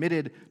be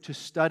permitted to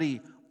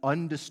study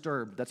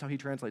undisturbed. That's how he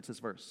translates this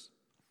verse.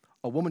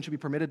 A woman should be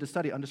permitted to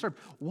study undisturbed.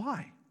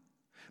 Why?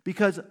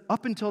 Because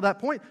up until that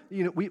point,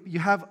 you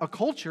have a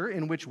culture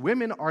in which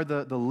women are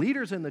the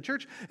leaders in the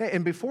church,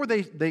 and before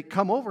they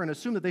come over and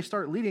assume that they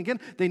start leading again,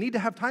 they need to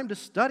have time to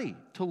study,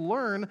 to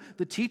learn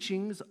the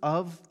teachings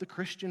of the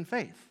Christian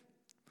faith.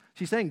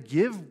 She's saying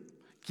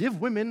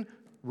give women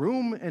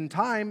room and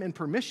time and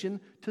permission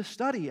to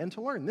study and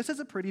to learn. This is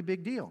a pretty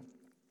big deal.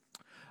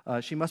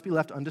 She must be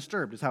left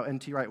undisturbed, is how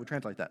N.T. Wright would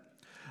translate that.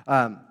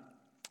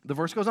 The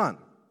verse goes on.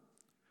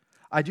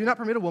 I do not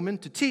permit a woman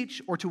to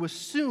teach or to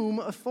assume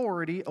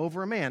authority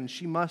over a man.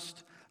 She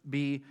must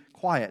be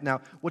quiet.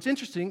 Now, what's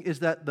interesting is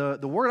that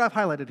the word I've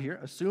highlighted here,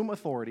 assume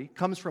authority,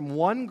 comes from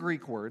one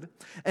Greek word,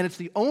 and it's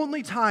the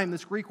only time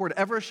this Greek word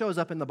ever shows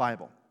up in the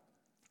Bible.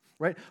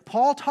 Right?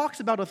 Paul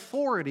talks about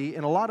authority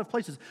in a lot of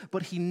places,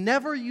 but he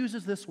never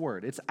uses this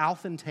word. It's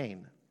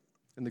althentane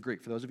in the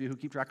Greek. For those of you who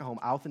keep track at home,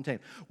 althentane.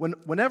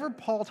 Whenever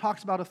Paul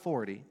talks about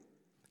authority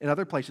in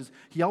other places,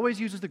 he always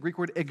uses the Greek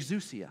word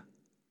exousia.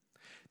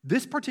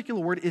 This particular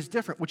word is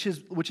different, which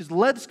has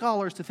led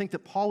scholars to think that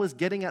Paul is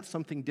getting at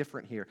something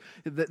different here.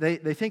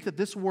 They think that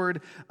this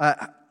word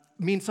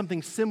means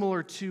something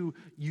similar to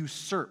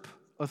usurp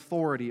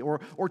authority or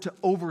to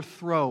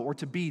overthrow or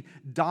to be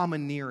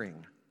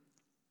domineering.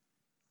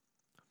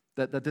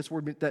 That this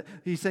word, that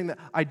he's saying that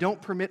I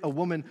don't permit a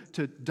woman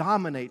to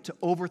dominate, to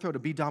overthrow, to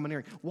be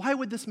domineering. Why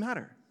would this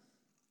matter?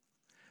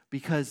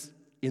 Because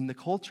in the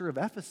culture of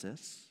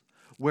Ephesus,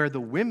 where the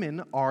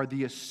women are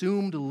the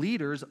assumed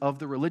leaders of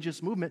the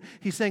religious movement,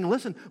 he's saying,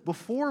 listen,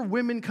 before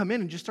women come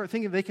in and just start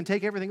thinking they can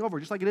take everything over,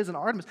 just like it is in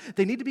Artemis,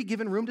 they need to be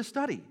given room to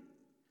study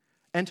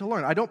and to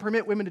learn. I don't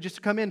permit women to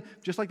just come in,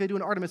 just like they do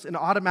in Artemis, and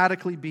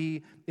automatically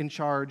be in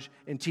charge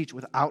and teach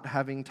without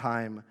having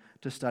time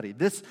to study.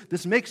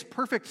 This makes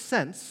perfect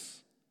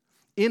sense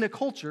in a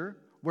culture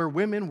where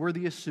women were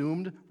the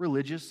assumed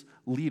religious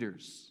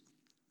leaders.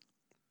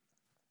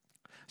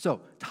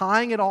 So,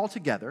 tying it all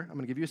together, I'm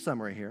going to give you a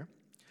summary here.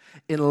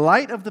 In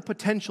light of the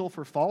potential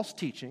for false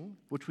teaching,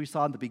 which we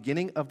saw in the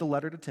beginning of the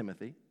letter to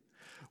Timothy,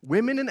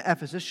 women in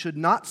Ephesus should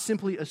not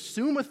simply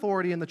assume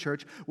authority in the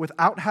church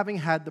without having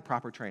had the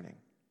proper training.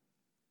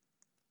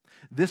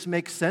 This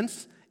makes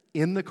sense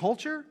in the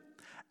culture,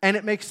 and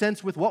it makes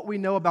sense with what we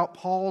know about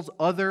Paul's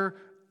other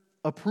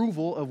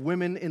approval of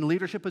women in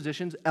leadership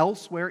positions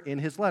elsewhere in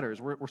his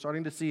letters. We're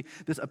starting to see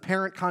this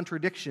apparent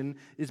contradiction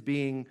is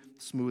being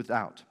smoothed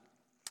out.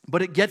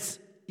 But it gets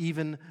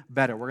even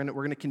better. We're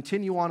going to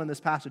continue on in this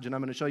passage, and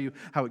I'm going to show you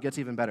how it gets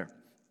even better.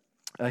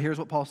 Here's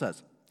what Paul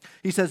says.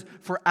 He says,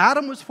 "For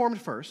Adam was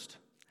formed first,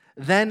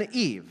 then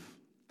Eve.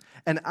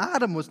 And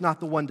Adam was not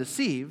the one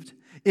deceived.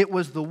 It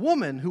was the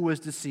woman who was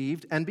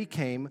deceived and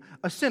became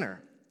a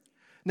sinner."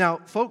 Now,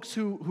 folks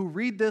who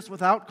read this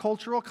without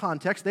cultural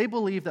context, they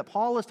believe that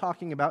Paul is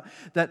talking about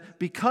that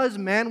because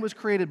man was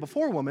created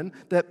before woman,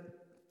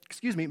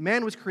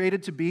 man was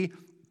created to be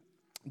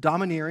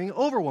domineering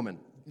over woman.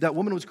 That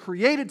woman was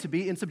created to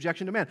be in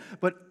subjection to man.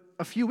 But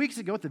a few weeks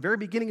ago, at the very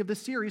beginning of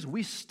this series,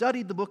 we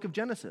studied the book of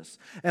Genesis.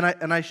 And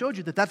I showed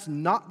you that that's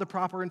not the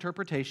proper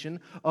interpretation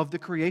of the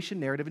creation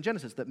narrative in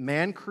Genesis, that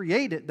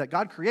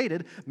God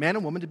created man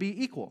and woman to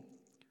be equal.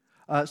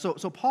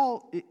 So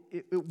Paul,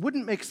 it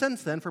wouldn't make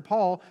sense then for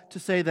Paul to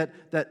say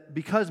that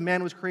because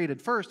man was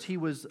created first, he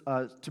was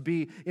to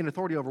be in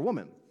authority over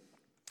woman.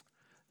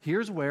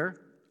 Here's where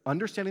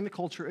understanding the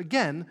culture,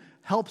 again,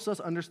 helps us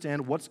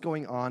understand what's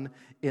going on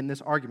in this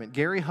argument.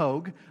 Gary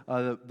Hogue,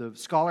 the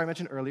scholar I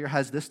mentioned earlier,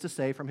 has this to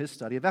say from his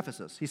study of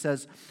Ephesus. He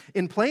says,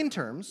 "In plain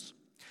terms,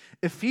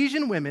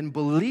 Ephesian women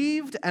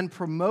believed and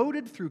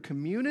promoted through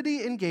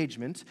community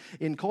engagement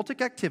in cultic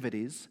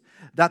activities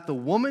that the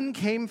woman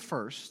came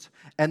first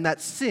and that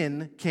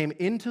sin came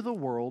into the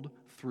world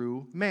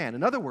through man."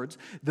 In other words,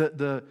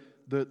 the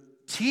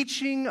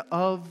teaching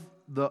of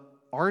the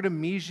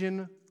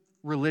Artemisian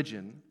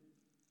religion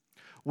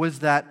was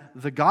that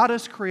the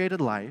goddess created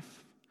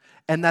life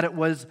and that it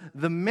was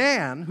the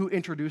man who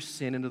introduced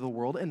sin into the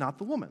world and not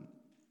the woman.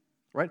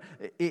 Right?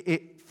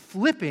 It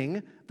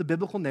flipping the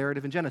biblical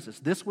narrative in Genesis.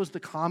 This was the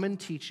common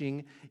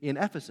teaching in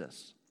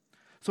Ephesus.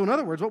 So in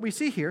other words, what we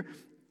see here,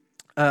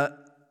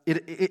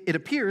 it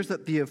appears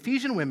that the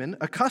Ephesian women,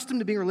 accustomed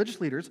to being religious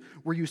leaders,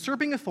 were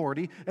usurping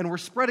authority and were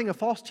spreading a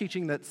false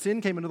teaching that sin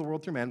came into the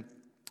world through men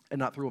and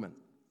not through women.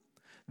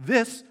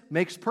 This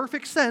makes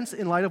perfect sense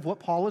in light of what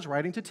Paul is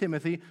writing to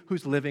Timothy,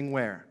 who's living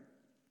where?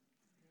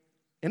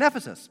 In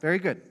Ephesus. Very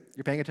good.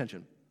 You're paying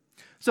attention.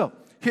 So,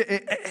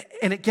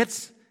 and it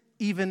gets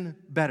even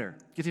better.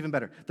 It gets even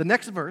better. The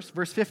next verse,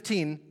 verse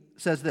 15,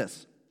 says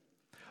this.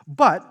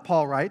 "But,"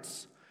 Paul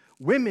writes,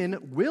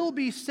 "women will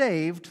be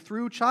saved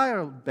through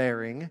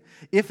childbearing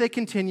if they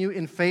continue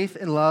in faith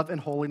and love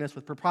and holiness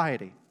with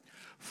propriety."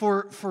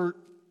 For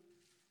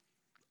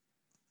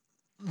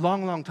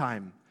long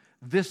time,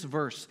 this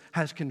verse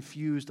has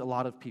confused a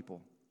lot of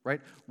people, right?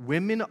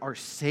 Women are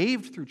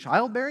saved through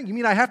childbearing? You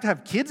mean I have to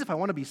have kids if I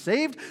want to be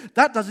saved?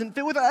 That doesn't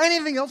fit with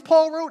anything else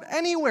Paul wrote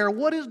anywhere.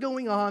 What is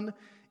going on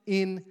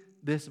in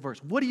this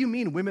verse? What do you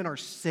mean women are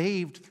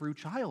saved through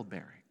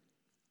childbearing?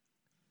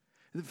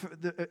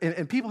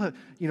 And people have,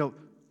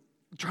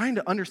 trying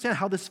to understand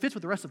how this fits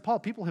with the rest of Paul,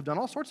 people have done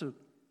all sorts of,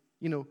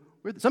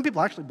 some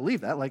people actually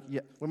believe that, like, yeah,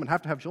 women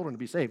have to have children to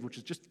be saved, which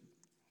is just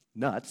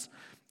nuts.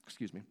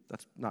 Excuse me,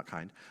 that's not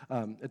kind.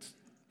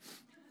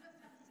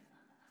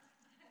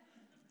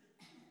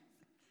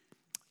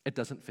 It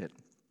doesn't fit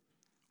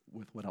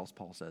with what else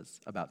Paul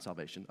says about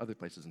salvation, other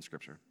places in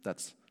Scripture.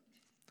 That's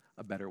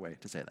a better way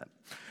to say that.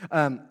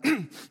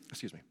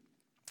 Excuse me.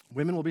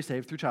 Women will be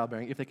saved through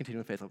childbearing if they continue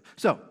in faith.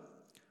 So,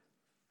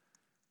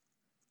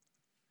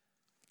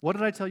 what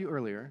did I tell you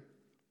earlier?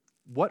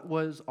 What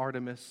was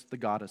Artemis the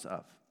goddess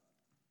of?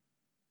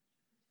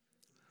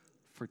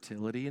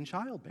 Fertility and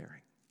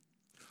childbearing.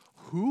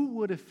 Who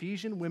would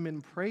Ephesian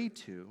women pray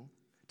to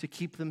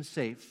keep them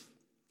safe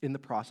in the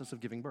process of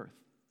giving birth?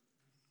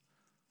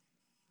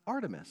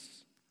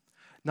 Artemis.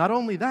 Not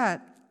only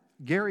that,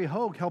 Gary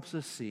Hogue helps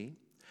us see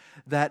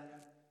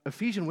that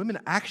Ephesian women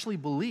actually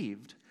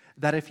believed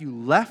that if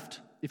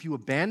you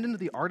abandoned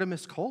the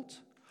Artemis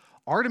cult,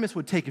 Artemis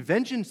would take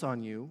vengeance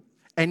on you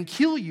and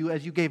kill you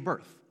as you gave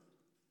birth.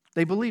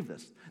 They believe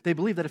this. They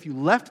believe that if you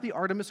left the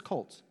Artemis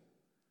cult,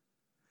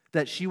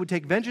 that she would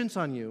take vengeance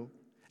on you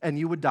and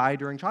you would die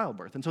during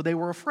childbirth. And so they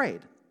were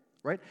afraid,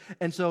 right?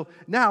 And so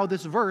now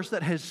this verse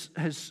that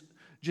has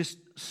just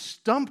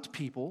stumped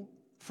people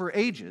for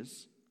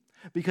ages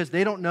because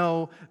they don't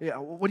know,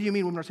 what do you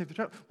mean women are safe through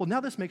childbirth? Well, now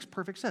this makes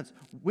perfect sense.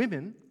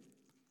 Women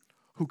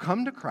who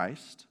come to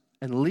Christ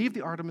and leave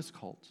the Artemis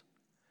cult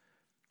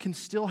can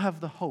still have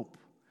the hope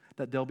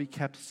that they'll be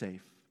kept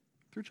safe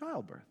through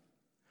childbirth.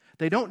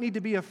 They don't need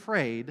to be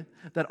afraid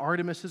that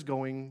Artemis is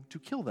going to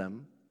kill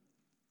them,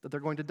 that they're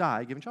going to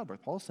die giving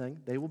childbirth. Paul is saying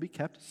they will be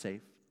kept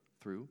safe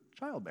through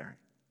childbearing.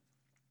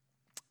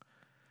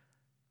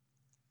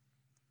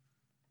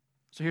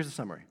 So here's the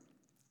summary.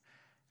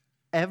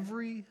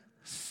 Every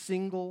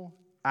single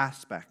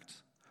aspect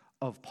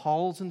of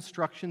Paul's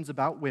instructions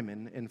about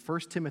women in 1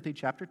 Timothy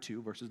chapter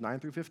 2, verses 9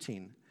 through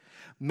 15,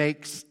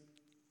 makes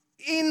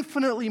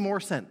infinitely more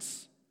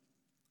sense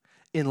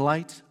in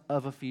light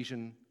of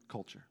Ephesian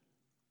culture.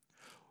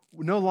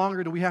 No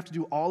longer do we have to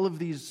do all of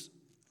these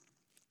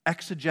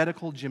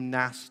exegetical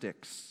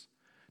gymnastics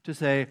to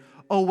say,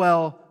 oh,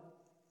 well,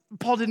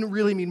 Paul didn't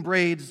really mean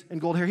braids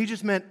and gold hair. He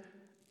just meant,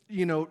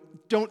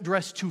 don't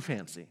dress too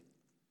fancy,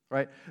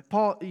 right?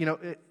 Paul,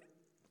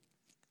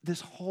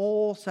 this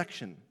whole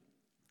section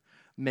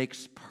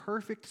makes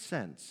perfect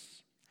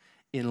sense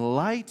in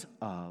light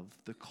of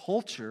the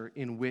culture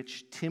in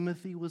which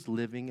Timothy was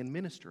living and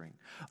ministering.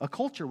 A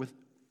culture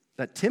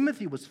that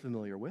Timothy was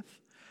familiar with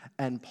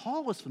and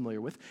Paul was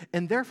familiar with,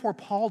 and therefore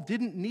Paul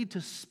didn't need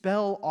to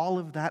spell all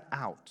of that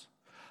out.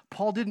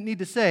 Paul didn't need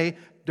to say,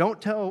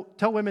 don't tell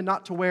women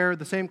not to wear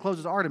the same clothes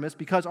as Artemis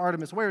because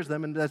Artemis wears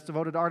them and that's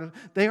devoted to Artemis.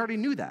 They already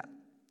knew that,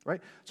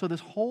 right? So this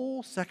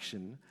whole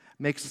section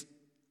makes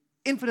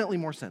infinitely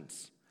more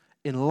sense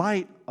in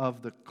light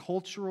of the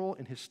cultural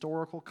and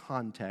historical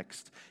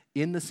context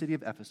in the city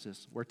of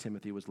Ephesus where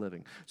Timothy was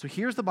living. So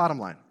here's the bottom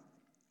line.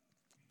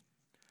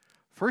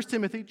 1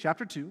 Timothy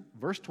chapter 2,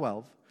 verse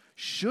 12,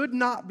 should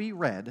not be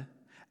read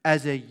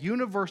as a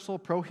universal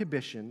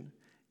prohibition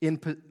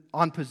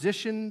on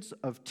positions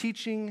of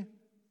teaching.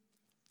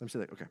 Let me say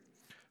that, okay.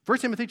 1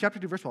 Timothy chapter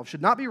 2, verse 12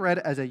 should not be read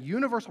as a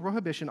universal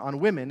prohibition on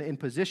women in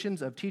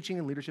positions of teaching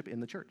and leadership in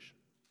the church.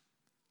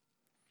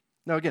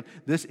 Now again,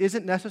 this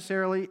isn't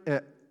necessarily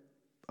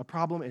a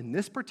problem in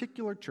this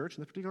particular church,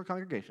 in this particular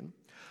congregation,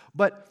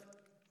 but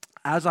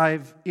as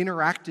I've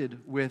interacted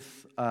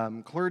with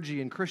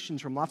clergy and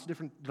Christians from lots of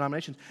different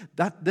denominations,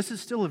 this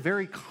is still a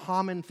very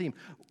common theme.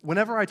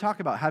 Whenever I talk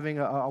about having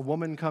a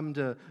woman come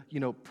to,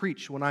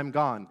 preach when I'm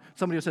gone,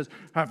 somebody says,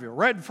 have you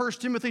read 1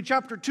 Timothy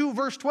chapter 2,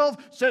 verse 12?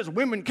 Says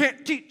women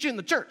can't teach in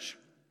the church.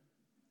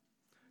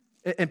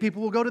 And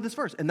people will go to this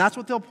verse, and that's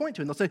what they'll point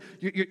to, and they'll say,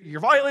 you're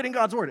violating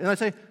God's word. And I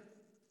say,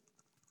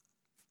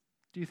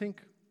 do you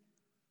think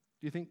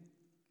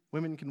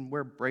women can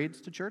wear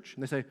braids to church?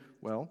 And they say,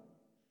 well,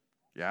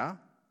 yeah.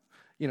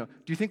 Do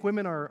you think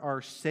women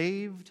are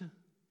saved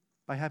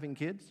by having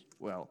kids?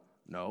 Well,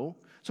 no.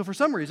 So for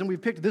some reason,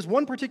 we've picked this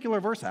one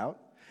particular verse out,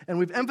 and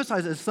we've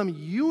emphasized it as some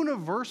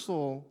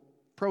universal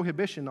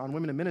prohibition on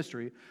women in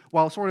ministry,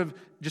 while sort of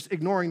just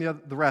ignoring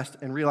the rest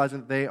and realizing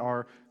that they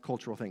are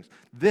cultural things.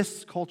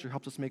 This culture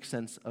helps us make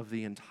sense of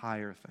the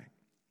entire thing.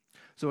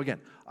 So again,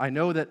 I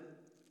know that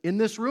in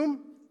this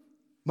room,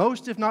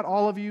 most, if not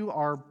all of you,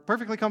 are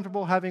perfectly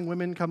comfortable having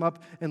women come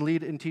up and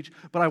lead and teach,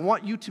 but I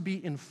want you to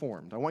be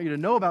informed. I want you to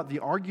know about the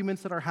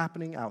arguments that are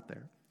happening out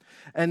there.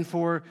 And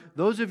for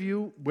those of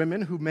you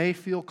women who may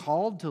feel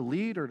called to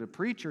lead or to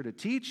preach or to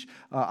teach,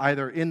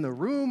 either in the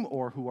room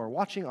or who are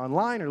watching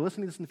online or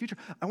listening to this in the future,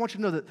 I want you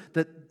to know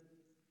that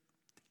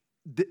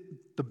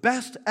the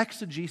best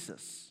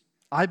exegesis,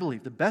 I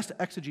believe, the best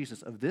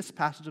exegesis of this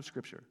passage of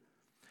Scripture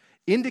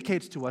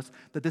indicates to us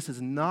that this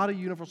is not a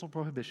universal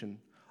prohibition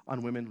on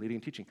women leading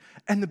and teaching.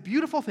 And the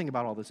beautiful thing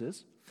about all this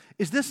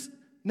is this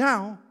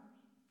now,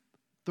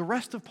 the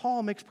rest of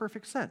Paul makes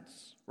perfect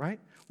sense, right?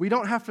 We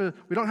don't have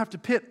to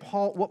pit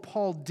what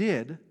Paul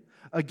did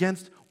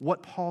against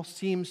what Paul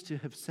seems to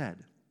have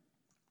said.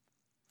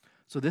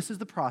 So this is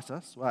the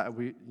process.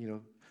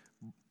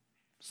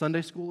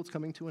 Sunday school is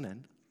coming to an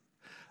end.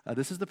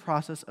 This is the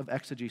process of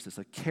exegesis,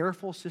 a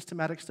careful,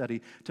 systematic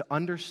study to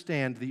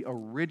understand the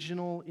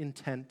original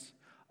intent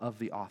of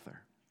the author.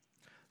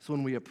 So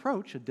when we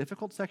approach a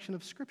difficult section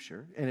of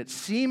Scripture, and it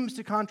seems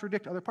to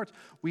contradict other parts,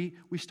 we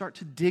start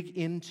to dig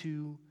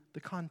into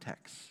the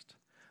context,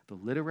 the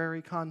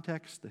literary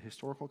context, the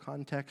historical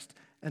context,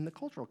 and the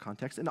cultural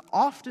context. And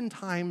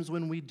oftentimes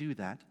when we do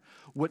that,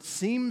 what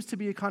seems to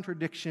be a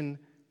contradiction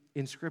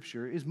in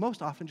Scripture is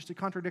most often just a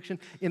contradiction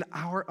in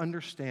our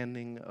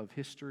understanding of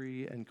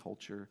history and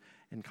culture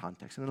and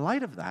context. And in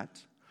light of that,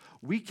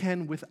 we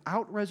can,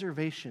 without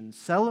reservation,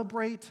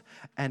 celebrate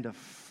and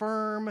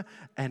affirm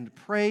and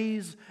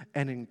praise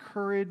and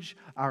encourage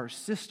our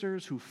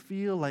sisters who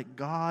feel like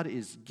God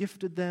is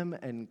gifted them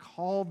and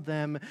called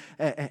them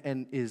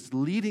and is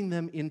leading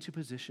them into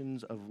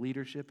positions of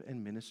leadership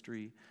and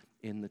ministry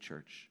in the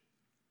church.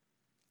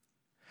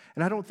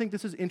 And I don't think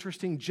this is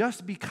interesting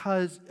just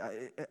because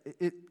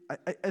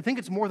I think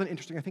it's more than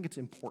interesting. I think it's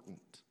important,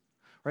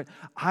 right?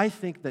 I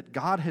think that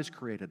God has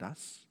created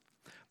us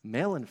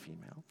male and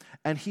female,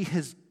 and he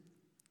has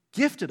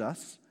gifted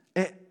us,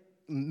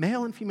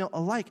 male and female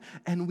alike,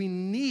 and we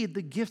need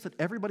the gifts that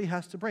everybody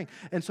has to bring.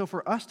 And so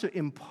for us to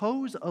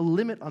impose a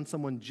limit on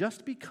someone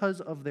just because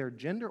of their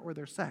gender or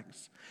their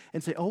sex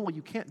and say, oh, well,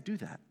 you can't do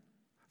that,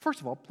 first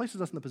of all,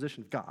 places us in the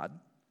position of God,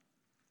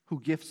 who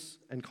gifts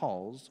and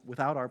calls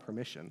without our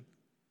permission.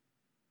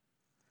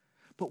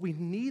 But we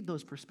need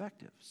those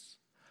perspectives.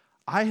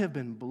 I have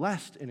been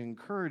blessed and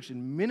encouraged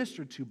and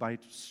ministered to by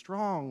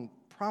strong,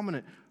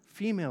 prominent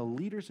female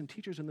leaders and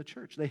teachers in the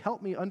church. They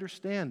help me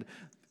understand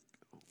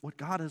what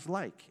God is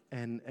like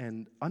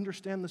and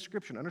understand the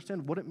Scripture and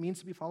understand what it means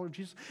to be a follower of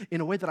Jesus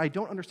in a way that I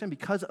don't understand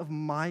because of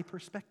my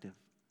perspective.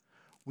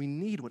 We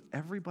need what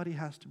everybody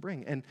has to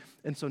bring.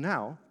 And so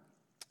now,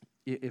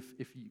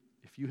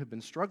 if you have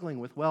been struggling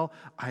with, well,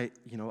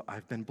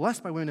 I've been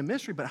blessed by women in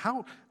ministry, but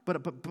how?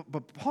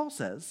 But Paul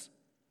says,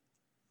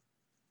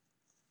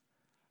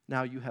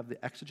 now you have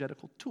the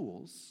exegetical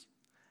tools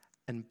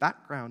and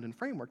background and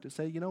framework to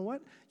say, you know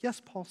what?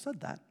 Yes, Paul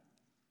said that.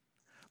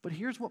 But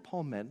here's what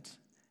Paul meant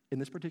in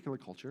this particular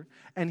culture,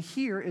 and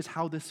here is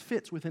how this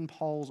fits within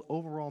Paul's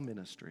overall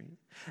ministry.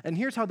 And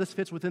here's how this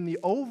fits within the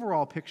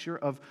overall picture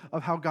of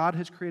how God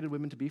has created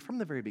women to be from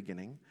the very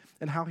beginning,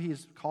 and how he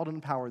has called and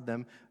empowered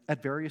them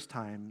at various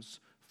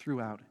times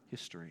throughout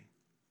history.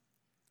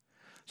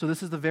 So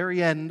this is the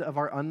very end of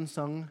our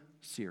unsung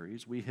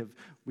series.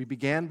 We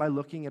began by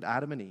looking at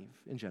Adam and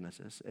Eve in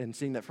Genesis and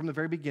seeing that from the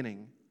very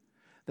beginning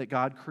that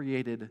God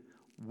created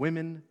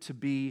women to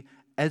be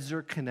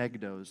ezer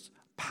kenegdos,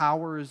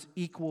 powers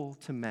equal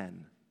to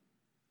men,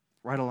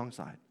 right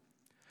alongside.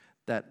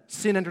 That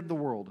sin entered the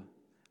world,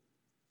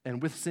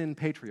 and with sin,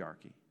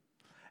 patriarchy.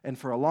 And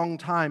for a long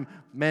time,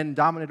 men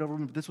dominated over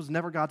women, but this was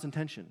never God's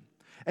intention.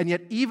 And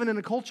yet, even in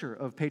a culture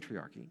of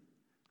patriarchy,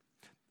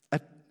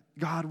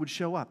 God would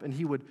show up, and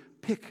he would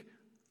pick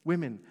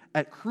women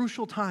at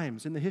crucial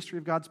times in the history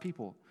of God's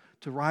people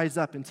to rise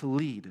up and to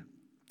lead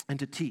and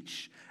to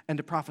teach and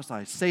to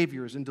prophesy,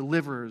 saviors and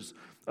deliverers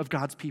of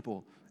God's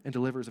people and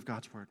deliverers of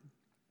God's word.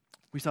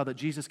 We saw that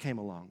Jesus came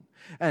along,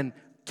 and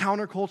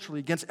counterculturally,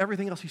 against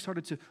everything else, he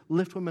started to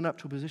lift women up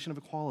to a position of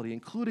equality,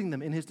 including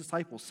them in his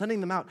disciples,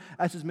 sending them out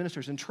as his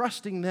ministers, and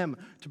trusting them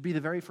to be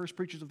the very first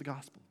preachers of the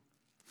gospel.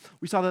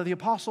 We saw that the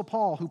Apostle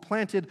Paul, who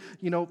planted,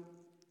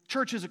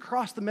 churches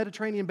across the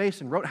Mediterranean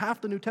basin, wrote half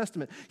the New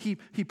Testament. He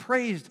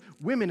praised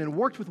women and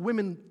worked with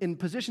women in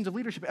positions of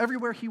leadership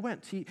everywhere he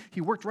went.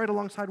 He worked right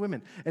alongside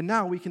women. And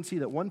now we can see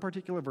that one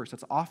particular verse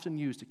that's often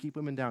used to keep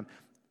women down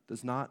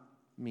does not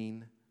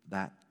mean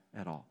that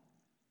at all.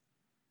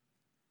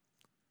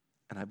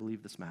 And I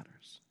believe this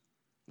matters.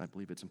 And I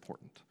believe it's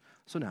important.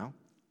 So now,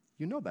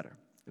 you know better.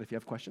 And if you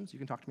have questions, you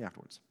can talk to me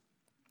afterwards.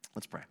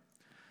 Let's pray.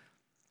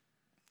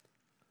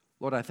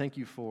 Lord, I thank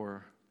you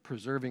for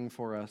preserving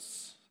for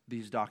us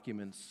these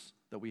documents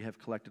that we have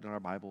collected in our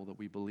Bible, that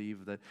we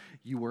believe that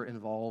you were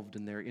involved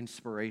in their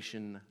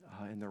inspiration,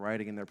 in their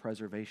writing, and their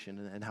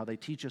preservation, and how they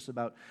teach us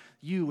about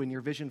you and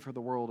your vision for the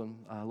world.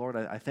 And Lord,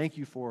 I thank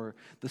you for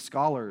the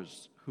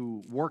scholars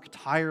who work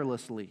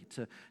tirelessly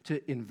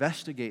to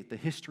investigate the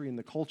history and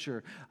the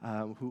culture,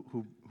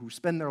 who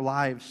spend their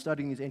lives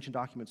studying these ancient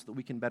documents so that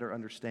we can better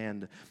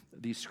understand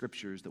these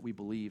scriptures that we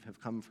believe have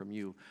come from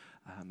you.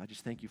 I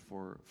just thank you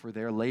for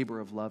their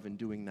labor of love in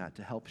doing that,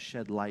 to help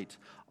shed light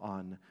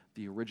on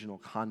the original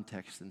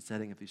context and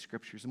setting of these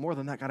scriptures. And more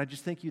than that, God, I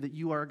just thank you that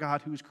you are a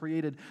God who has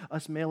created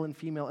us male and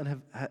female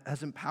and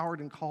has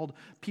empowered and called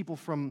people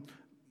from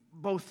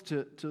both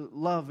to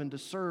love and to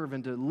serve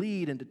and to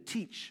lead and to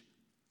teach.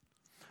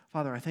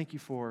 Father, I thank you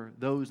for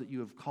those that you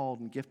have called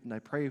and gifted, and I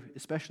pray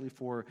especially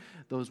for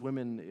those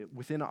women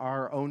within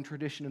our own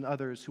tradition and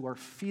others who are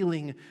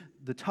feeling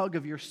the tug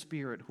of your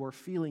Spirit, who are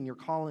feeling your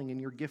calling and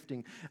your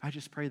gifting. I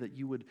just pray that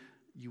you would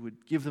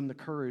give them the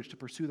courage to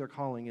pursue their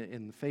calling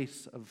in the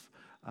face of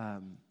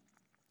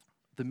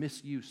the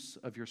misuse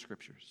of your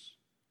scriptures.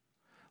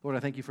 Lord, I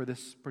thank you for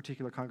this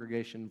particular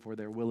congregation, for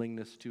their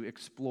willingness to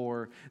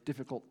explore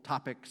difficult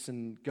topics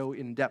and go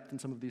in depth in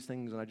some of these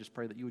things. And I just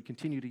pray that you would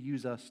continue to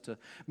use us to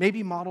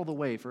maybe model the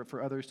way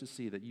for others to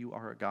see that you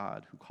are a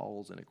God who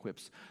calls and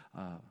equips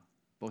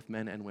both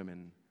men and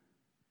women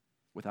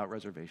without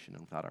reservation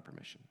and without our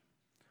permission.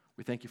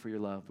 We thank you for your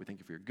love. We thank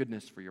you for your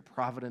goodness, for your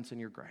providence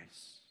and your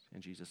grace. In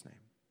Jesus' name,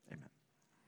 amen.